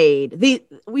being made.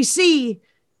 We see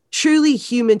truly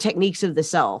human techniques of the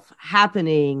self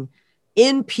happening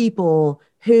in people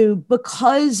who,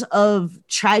 because of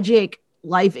tragic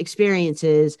life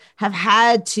experiences, have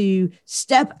had to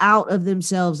step out of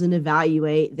themselves and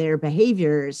evaluate their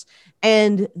behaviors.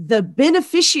 And the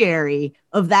beneficiary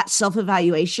of that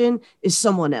self-evaluation is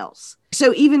someone else.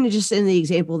 So even just in the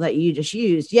example that you just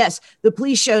used, yes, the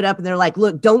police showed up and they're like,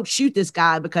 look, don't shoot this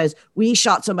guy because we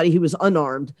shot somebody who was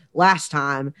unarmed last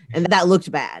time and that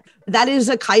looked bad. That is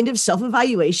a kind of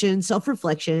self-evaluation,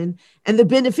 self-reflection. And the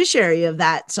beneficiary of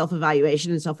that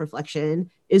self-evaluation and self-reflection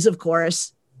is, of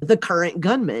course, the current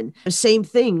gunman. Same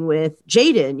thing with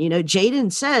Jaden. You know,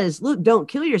 Jaden says, look, don't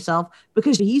kill yourself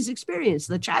because he's experienced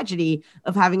the tragedy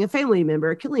of having a family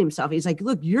member killing himself. He's like,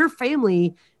 look, your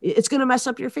family, it's going to mess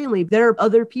up your family. There are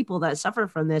other people that suffer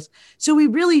from this. So we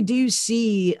really do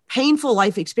see painful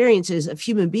life experiences of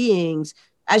human beings,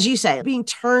 as you say, being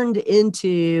turned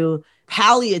into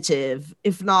palliative,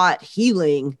 if not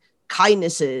healing,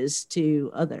 kindnesses to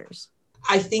others.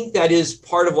 I think that is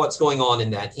part of what's going on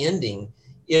in that ending.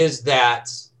 Is that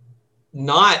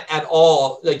not at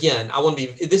all, again,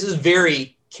 this is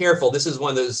very careful. This is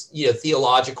one of those,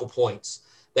 theological points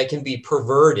that can be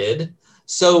perverted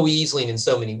so easily and in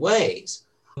so many ways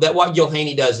that what Gil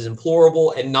Haney does is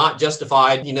implorable and not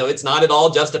justified. You know, it's not at all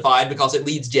justified because it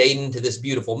leads Jaden to this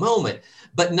beautiful moment.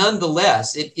 But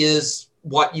nonetheless, it is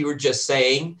what you were just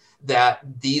saying, that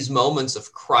these moments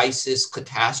of crisis,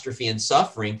 catastrophe, and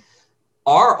suffering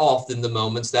are often the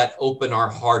moments that open our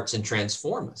hearts and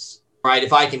transform us, right?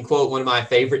 If I can quote one of my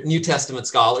favorite New Testament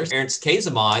scholars, Ernst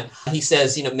Käsemann, he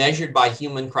says, measured by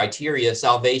human criteria,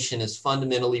 salvation is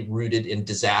fundamentally rooted in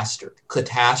disaster,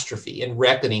 catastrophe, and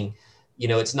reckoning.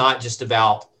 It's not just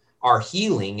about our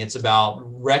healing, it's about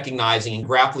recognizing and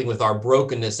grappling with our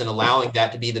brokenness and allowing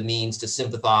that to be the means to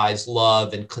sympathize,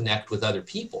 love, and connect with other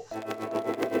people.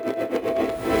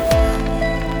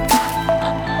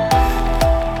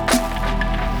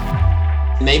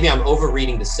 Maybe I'm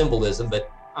overreading the symbolism,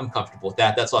 but I'm comfortable with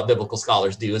that. That's what biblical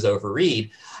scholars do, is overread.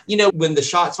 When the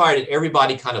shot's fired and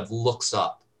everybody kind of looks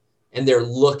up and they're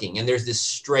looking and there's this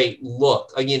straight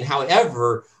look. Again,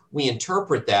 however we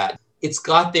interpret that, it's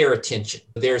got their attention.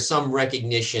 There's some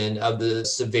recognition of the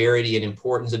severity and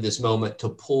importance of this moment to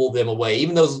pull them away.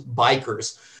 Even those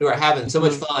bikers who are having so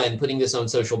much fun putting this on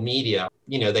social media,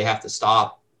 they have to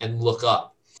stop and look up.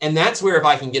 And that's where, if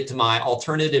I can get to my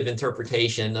alternative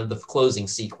interpretation of the closing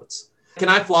sequence. Can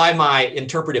I fly my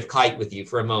interpretive kite with you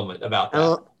for a moment about that?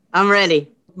 Oh, I'm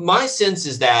ready. My sense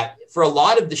is that for a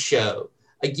lot of the show,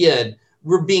 again,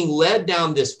 we're being led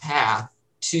down this path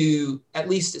to, at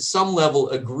least at some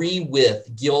level, agree with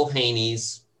Gil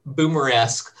Haney's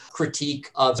boomer-esque critique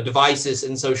of devices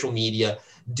and social media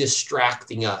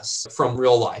distracting us from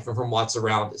real life and from what's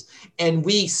around us. And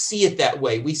we see it that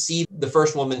way. We see the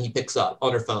first woman he picks up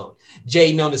on her phone,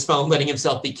 Jaden on his phone, letting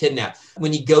himself be kidnapped.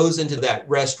 When he goes into that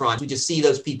restaurant, we just see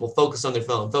those people focus on their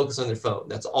phone.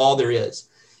 That's all there is.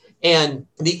 And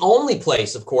the only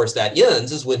place, of course, that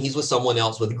ends is when he's with someone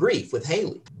else with grief, with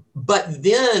Haley. But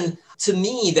then, to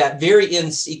me, that very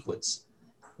end sequence,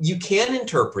 you can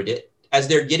interpret it as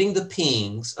they're getting the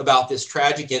pings about this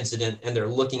tragic incident and they're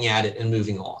looking at it and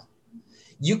moving on.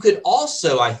 You could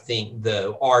also, I think,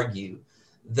 though, argue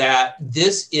that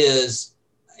this is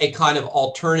a kind of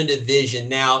alternative vision.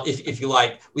 Now, if you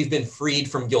like, we've been freed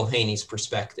from Gilhaney's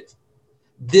perspective.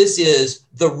 This is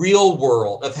the real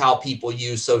world of how people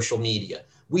use social media.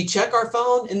 We check our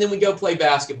phone and then we go play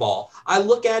basketball. I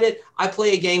look at it, I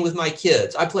play a game with my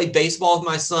kids. I play baseball with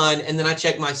my son, and then I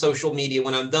check my social media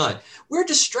when I'm done. We're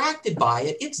distracted by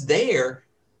it. It's there,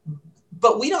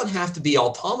 but we don't have to be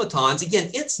automatons. Again,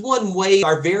 it's one way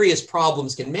our various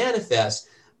problems can manifest,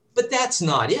 but that's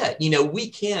not it. We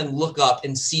can look up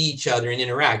and see each other and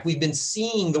interact. We've been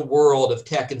seeing the world of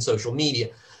tech and social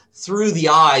media through the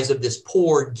eyes of this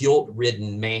poor,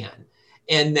 guilt-ridden man.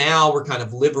 And now we're kind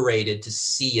of liberated to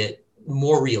see it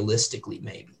more realistically,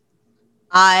 maybe.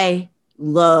 I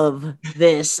love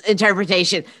this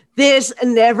interpretation. This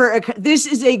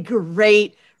is a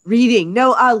great reading.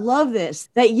 No, I love this.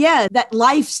 That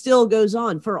life still goes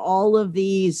on for all of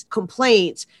these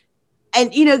complaints.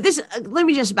 And, let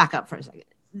me just back up for a second.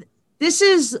 This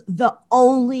is the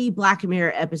only Black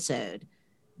Mirror episode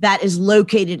that is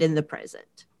located in the present.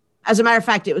 As a matter of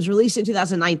fact, it was released in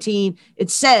 2019. It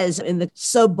says in the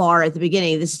sub bar at the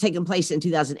beginning, this is taking place in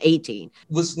 2018.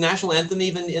 Was National Anthem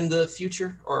even in the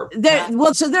future? So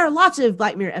there are lots of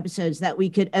Black Mirror episodes that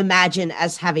we could imagine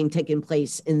as having taken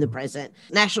place in the present.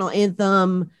 National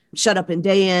Anthem, Shut Up and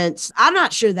Dance. I'm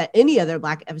not sure that any other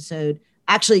Black episode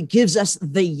actually gives us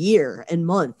the year and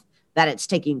month that it's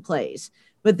taking place.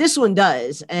 But this one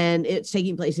does, and it's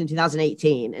taking place in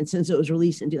 2018. And since it was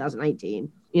released in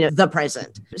 2019, the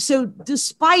present. So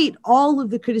despite all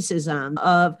of the criticism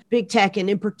of big tech and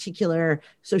in particular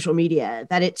social media,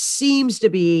 that it seems to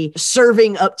be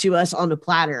serving up to us on a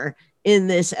platter in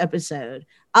this episode,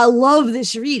 I love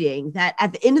this reading that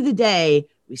at the end of the day,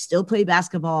 we still play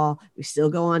basketball, we still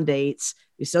go on dates,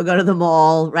 we still go to the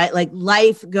mall, right? Like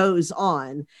life goes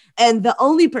on. And the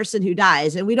only person who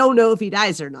dies, and we don't know if he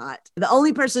dies or not, the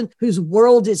only person whose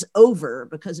world is over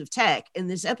because of tech in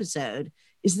this episode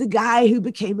is the guy who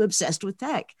became obsessed with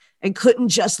tech and couldn't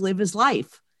just live his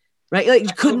life, right?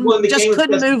 Like couldn't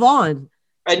move on.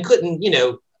 And couldn't,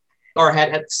 or had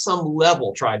at some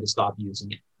level tried to stop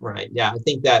using it, right? Yeah, I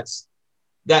think that's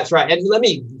right. And let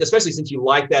me, especially since you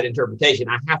like that interpretation,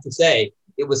 I have to say,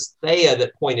 it was Thea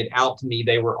that pointed out to me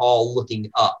they were all looking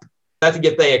up. I have to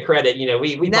give Thea credit.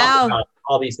 We talked about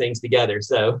all these things together.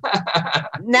 So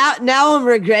now I'm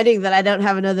regretting that I don't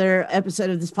have another episode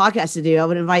of this podcast to do. I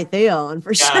would invite Thea on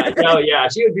for sure. Oh yeah,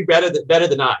 she would be better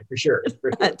than I for sure.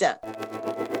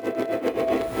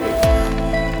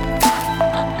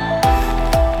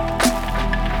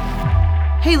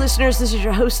 Hey listeners, this is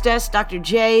your hostess, Dr.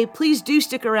 J. Please do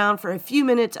stick around for a few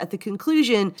minutes at the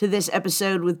conclusion to this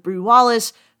episode with Bru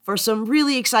Wallace for some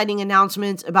really exciting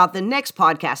announcements about the next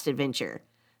podcast adventure.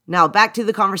 Now back to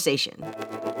the conversation.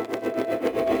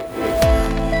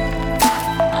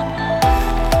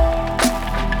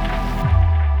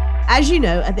 As you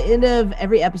know, at the end of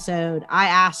every episode, I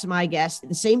ask my guests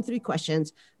the same 3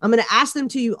 questions. I'm going to ask them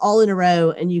to you all in a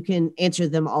row, and you can answer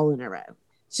them all in a row.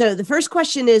 So the first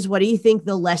question is, what do you think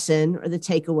the lesson or the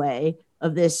takeaway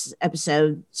of this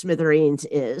episode, Smithereens,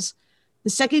 is? The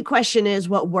second question is,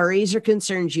 what worries or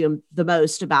concerns you the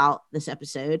most about this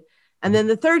episode? And then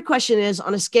the third question is,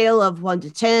 on a scale of 1 to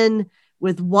 10,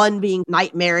 with 1 being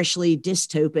nightmarishly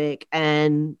dystopic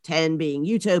and 10 being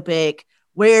utopic,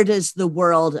 where does the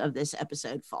world of this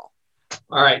episode fall?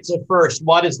 All right. So first,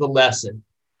 what is the lesson?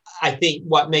 I think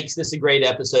what makes this a great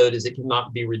episode is it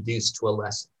cannot be reduced to a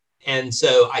lesson. And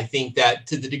so I think that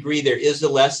to the degree there is a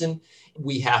lesson,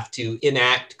 we have to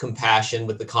enact compassion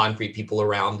with the concrete people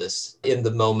around us in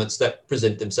the moments that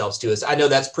present themselves to us. I know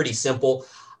that's pretty simple.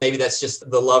 Maybe that's just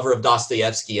the lover of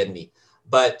Dostoevsky in me.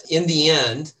 But in the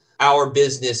end, our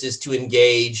business is to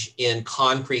engage in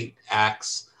concrete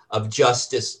acts of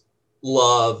justice,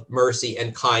 love, mercy,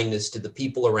 and kindness to the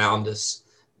people around us,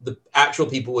 the actual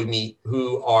people we meet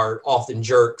who are often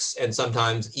jerks and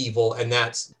sometimes evil. And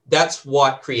that's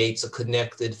what creates a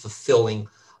connected, fulfilling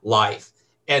life.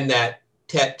 And that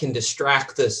tech can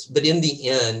distract us, but in the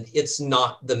end, it's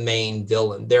not the main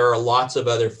villain. There are lots of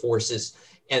other forces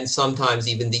and sometimes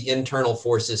even the internal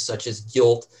forces such as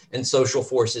guilt and social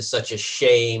forces such as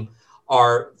shame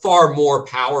are far more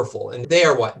powerful. And they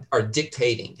are what are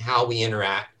dictating how we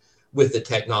interact with the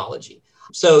technology.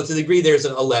 So to the degree there's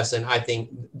a lesson, I think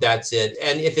that's it.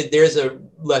 And if there's a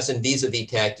lesson vis-a-vis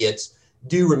tech, it's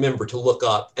do remember to look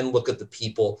up and look at the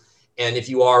people. And if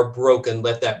you are broken,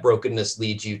 let that brokenness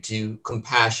lead you to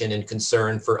compassion and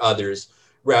concern for others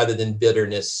rather than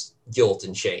bitterness, guilt,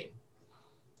 and shame.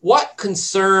 What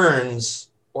concerns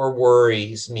or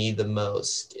worries me the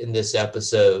most in this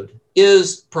episode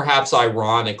is, perhaps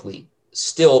ironically,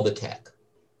 still the tech.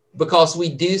 Because we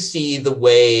do see the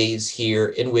ways here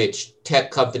in which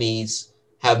tech companies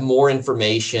have more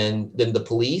information than the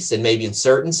police, and maybe in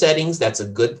certain settings, that's a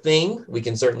good thing. We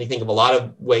can certainly think of a lot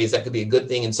of ways that could be a good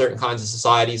thing in certain kinds of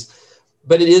societies,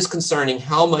 but it is concerning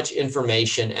how much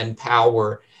information and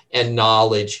power and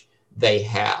knowledge they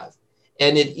have.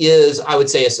 And it is, I would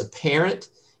say as a parent,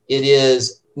 it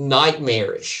is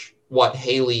nightmarish what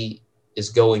Haley is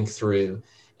going through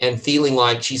and feeling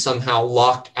like she's somehow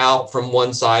locked out from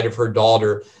one side of her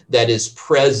daughter that is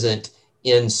present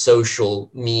in social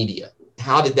media.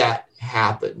 How did that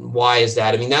happen? Why is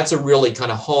that? I mean, that's a really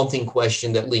kind of haunting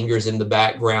question that lingers in the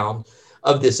background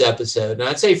of this episode. And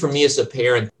I'd say for me as a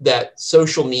parent, that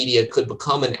social media could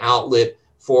become an outlet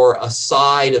for a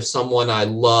side of someone I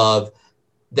love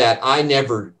that I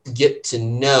never get to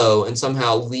know, and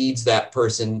somehow leads that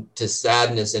person to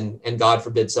sadness and God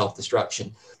forbid,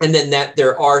 self-destruction. And then that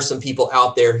there are some people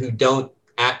out there who don't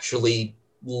actually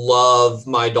love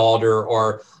my daughter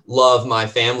or love my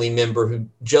family member, who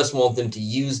just want them to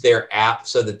use their app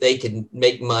so that they can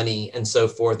make money and so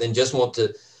forth, and just want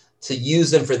to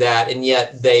use them for that. And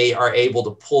yet they are able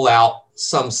to pull out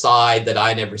some side that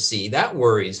I never see. That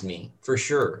worries me for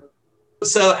sure.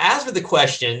 So as for the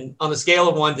question, on a scale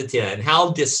of 1 to 10,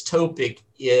 how dystopic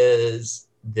is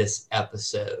this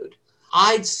episode?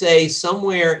 I'd say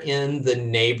somewhere in the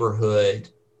neighborhood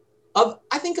of,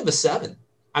 I think, of a 7.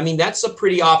 I mean, that's a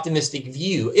pretty optimistic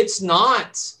view. It's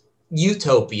not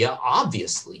utopia,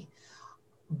 obviously,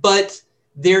 but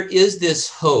there is this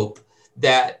hope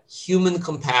that human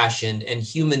compassion and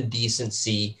human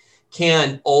decency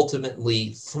can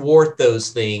ultimately thwart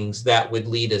those things that would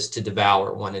lead us to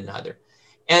devour one another.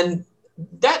 And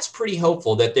that's pretty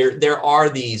hopeful that there are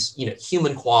these,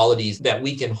 human qualities that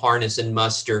we can harness and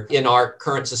muster in our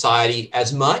current society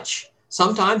as much,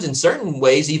 sometimes in certain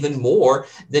ways, even more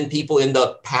than people in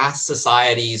the past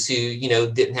societies who,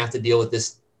 didn't have to deal with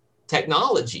this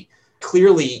technology.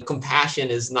 Clearly, compassion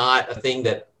is not a thing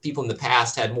that people in the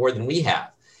past had more than we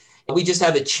have. We just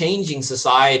have a changing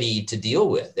society to deal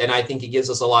with. And I think it gives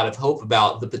us a lot of hope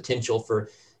about the potential for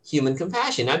human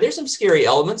compassion. Now, there's some scary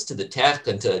elements to the tech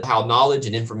and to how knowledge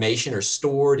and information are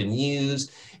stored and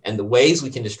used and the ways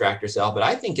we can distract ourselves. But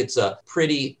I think it's a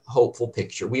pretty hopeful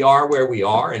picture. We are where we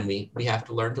are, and we have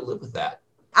to learn to live with that.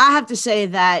 I have to say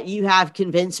that you have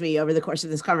convinced me over the course of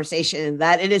this conversation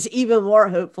that it is even more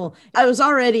hopeful. It was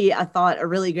already, I thought, a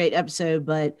really great episode,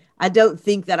 but I don't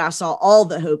think that I saw all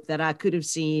the hope that I could have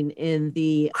seen in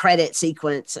the credit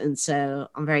sequence. And so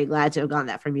I'm very glad to have gotten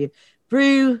that from you.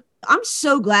 Brew, I'm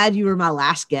so glad you were my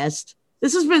last guest.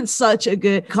 This has been such a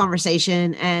good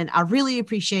conversation, and I really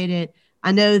appreciate it.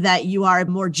 I know that you are a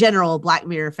more general Black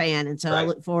Mirror fan, and so right. I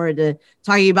look forward to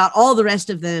talking about all the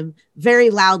rest of them very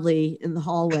loudly in the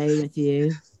hallway with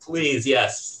you. Please,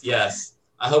 yes.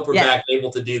 I hope we're back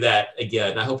able to do that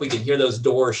again. I hope we can hear those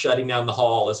doors shutting down the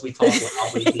hall as we talk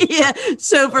loudly. Yeah.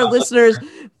 So for listeners,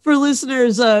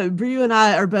 Brew and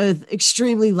I are both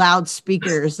extremely loud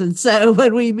speakers. And so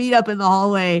when we meet up in the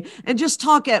hallway and just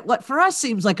talk at what for us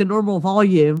seems like a normal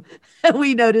volume,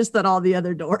 we notice that all the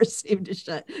other doors seem to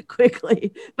shut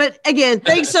quickly. But again,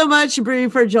 thanks so much,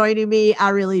 Brew, for joining me. I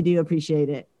really do appreciate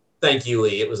it. Thank you,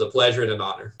 Lee. It was a pleasure and an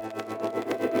honor.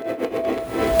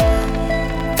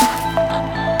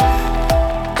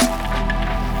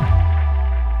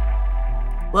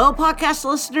 Well, podcast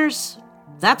listeners,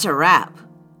 that's a wrap.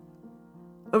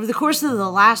 Over the course of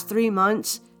the last 3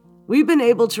 months, we've been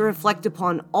able to reflect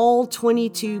upon all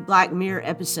 22 Black Mirror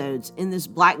episodes in this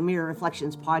Black Mirror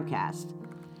Reflections podcast.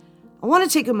 I want to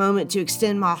take a moment to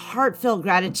extend my heartfelt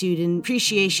gratitude and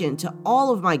appreciation to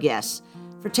all of my guests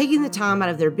for taking the time out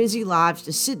of their busy lives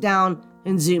to sit down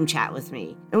and Zoom chat with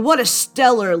me. And what a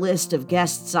stellar list of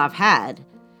guests I've had.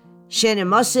 Shannon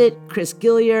Musset, Chris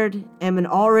Gilliard,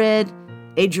 Eamon Allred,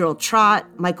 Adriel Trott,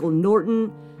 Michael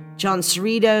Norton, John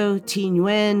Cerrito, T.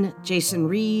 Nguyen, Jason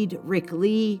Reed, Rick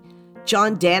Lee,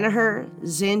 John Danaher,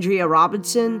 Zandria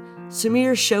Robinson,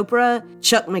 Samir Chopra,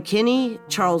 Chuck McKinney,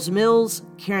 Charles Mills,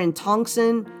 Karen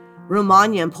Tongson,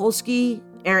 Roman Yampolsky,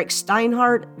 Eric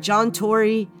Steinhardt, John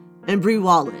Tory, and Bree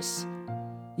Wallace.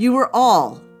 You were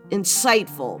all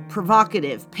insightful,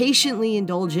 provocative, patiently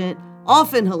indulgent,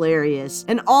 often hilarious,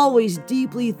 and always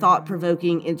deeply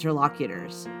thought-provoking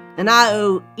interlocutors. And I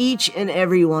owe each and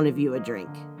every one of you a drink.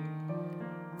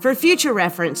 For future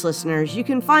reference, listeners, you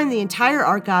can find the entire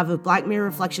archive of Black Mirror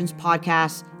Reflections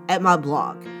podcasts at my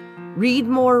blog,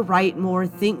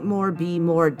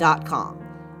 readmore.writemore.thinkmore.be.more.com.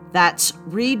 That's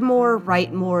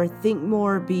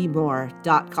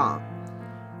readmore.writemore.thinkmore.be.more.com.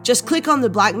 Just click on the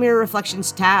Black Mirror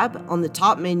Reflections tab on the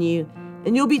top menu,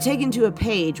 and you'll be taken to a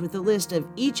page with a list of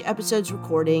each episode's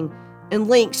recording and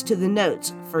links to the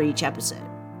notes for each episode.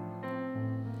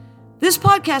 This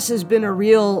podcast has been a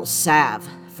real salve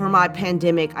for my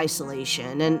pandemic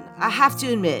isolation, and I have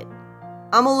to admit,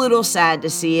 I'm a little sad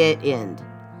to see it end,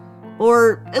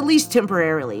 or at least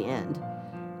temporarily end.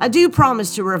 I do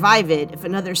promise to revive it if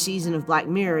another season of Black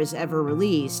Mirror is ever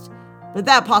released, but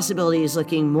that possibility is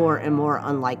looking more and more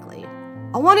unlikely.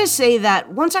 I want to say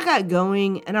that once I got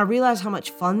going and I realized how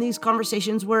much fun these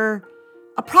conversations were,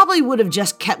 I probably would have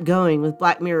just kept going with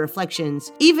Black Mirror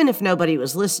Reflections even if nobody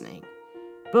was listening.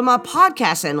 But my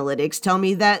podcast analytics tell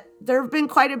me that there have been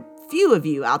quite a few of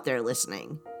you out there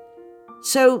listening.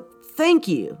 So thank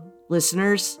you,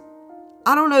 listeners.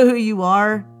 I don't know who you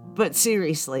are, but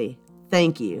seriously,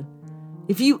 thank you.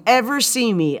 If you ever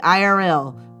see me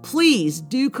IRL, please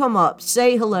do come up,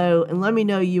 say hello, and let me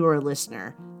know you are a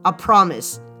listener. I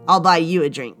promise I'll buy you a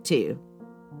drink too.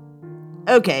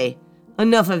 Okay,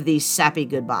 enough of these sappy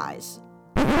goodbyes.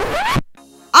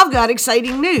 I've got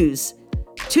exciting news.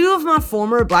 Two of my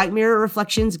former Black Mirror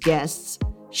Reflections guests,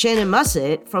 Shannon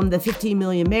Musset from the 15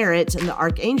 Million Merits and the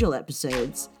Archangel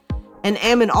episodes, and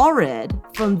Ammon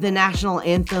Allred from the National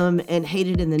Anthem and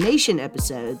Hated in the Nation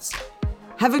episodes,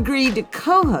 have agreed to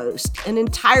co-host an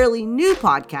entirely new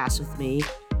podcast with me,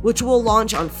 which will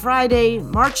launch on Friday,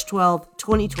 March 12th,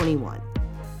 2021.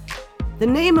 The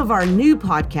name of our new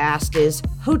podcast is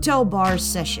Hotel Bar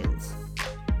Sessions.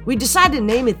 We decided to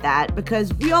name it that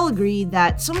because we all agreed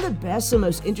that some of the best and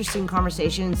most interesting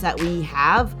conversations that we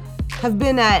have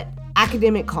been at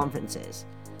academic conferences.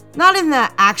 Not in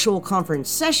the actual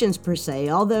conference sessions per se,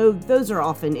 although those are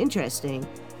often interesting,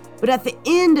 but at the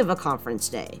end of a conference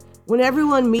day, when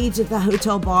everyone meets at the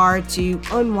hotel bar to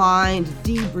unwind,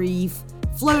 debrief,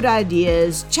 float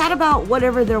ideas, chat about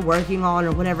whatever they're working on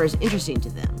or whatever is interesting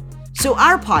to them. So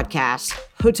our podcast,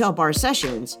 Hotel Bar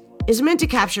Sessions, is meant to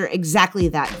capture exactly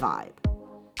that vibe.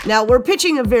 Now, we're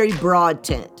pitching a very broad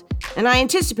tent, and I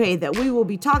anticipate that we will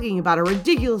be talking about a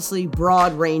ridiculously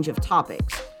broad range of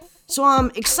topics. So I'm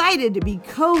excited to be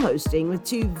co-hosting with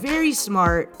two very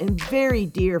smart and very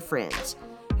dear friends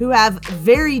who have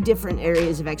very different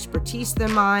areas of expertise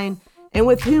than mine and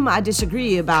with whom I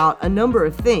disagree about a number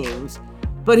of things,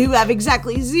 but who have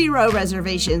exactly zero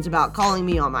reservations about calling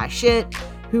me on my shit,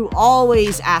 who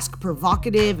always ask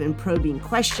provocative and probing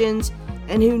questions,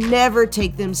 and who never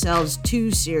take themselves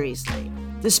too seriously,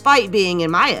 despite being,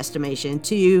 in my estimation,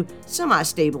 two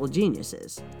semi-stable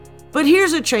geniuses. But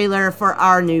here's a trailer for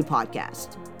our new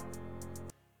podcast.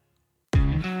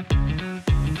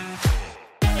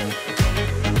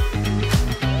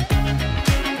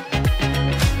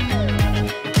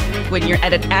 When you're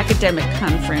at an academic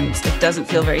conference, it doesn't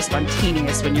feel very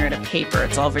spontaneous. When you're at a paper,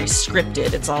 it's all very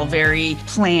scripted. It's all very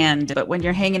planned. But when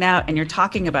you're hanging out and you're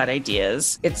talking about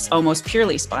ideas, it's almost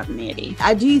purely spontaneity.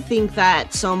 I do think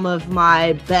that some of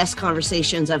my best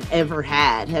conversations I've ever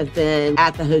had have been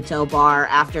at the hotel bar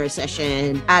after a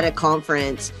session at a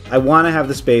conference. I want to have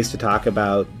the space to talk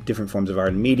about different forms of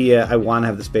art and media. I want to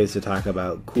have the space to talk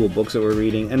about cool books that we're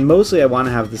reading. And mostly I want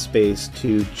to have the space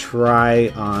to try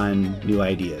on new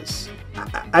ideas.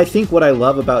 I think what I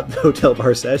love about the Hotel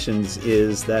Bar Sessions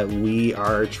is that we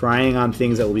are trying on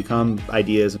things that will become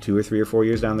ideas 2 or 3 or 4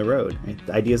 years down the road.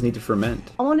 Ideas need to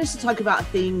ferment. I want us to talk about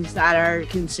things that are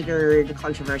considered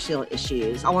controversial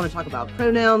issues. I want to talk about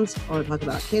pronouns. I want to talk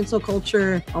about cancel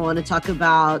culture. I want to talk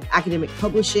about academic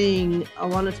publishing. I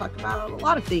want to talk about a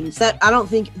lot of things that I don't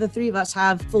think the three of us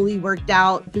have fully worked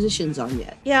out positions on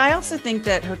yet. Yeah, I also think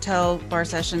that Hotel Bar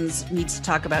Sessions needs to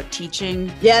talk about teaching.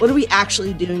 Yeah, what are we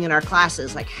actually doing in our classes?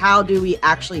 Like, how do we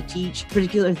actually teach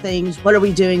particular things? What are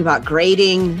we doing about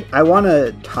grading? I want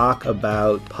to talk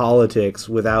about politics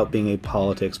without being a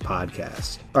politics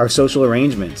podcast. Our social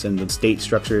arrangements and the state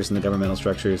structures and the governmental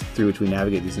structures through which we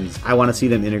navigate these things, I want to see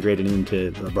them integrated into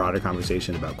a broader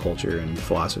conversation about culture and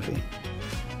philosophy.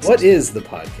 What is the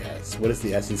podcast? What is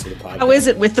the essence of the podcast? How is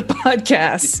it with the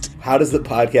podcast? How does the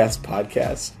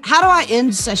podcast? How do I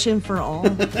end session for all?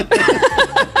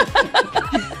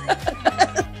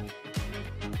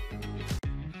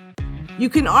 You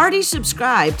can already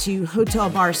subscribe to Hotel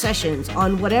Bar Sessions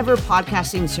on whatever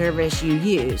podcasting service you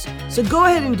use, so go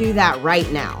ahead and do that right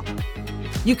now.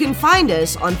 You can find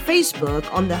us on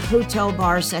Facebook on the Hotel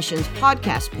Bar Sessions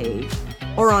podcast page,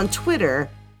 or on Twitter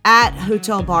at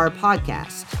Hotel Bar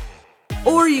Podcast.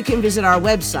 Or you can visit our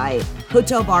website,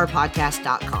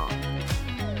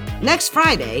 hotelbarpodcast.com. Next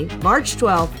Friday, March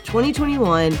 12th,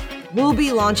 2021, we'll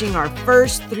be launching our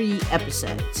first 3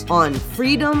 episodes on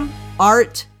freedom,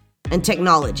 art, and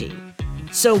technology.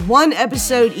 So 1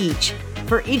 episode each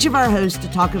for each of our hosts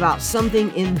to talk about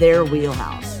something in their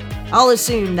wheelhouse. I'll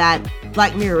assume that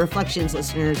Black Mirror Reflections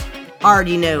listeners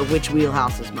already know which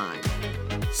wheelhouse is mine.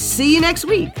 See you next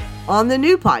week on the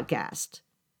new podcast.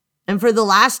 And for the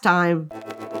last time,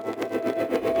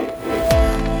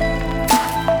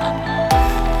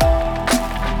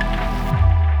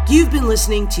 you've been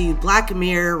listening to Black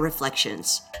Mirror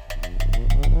Reflections.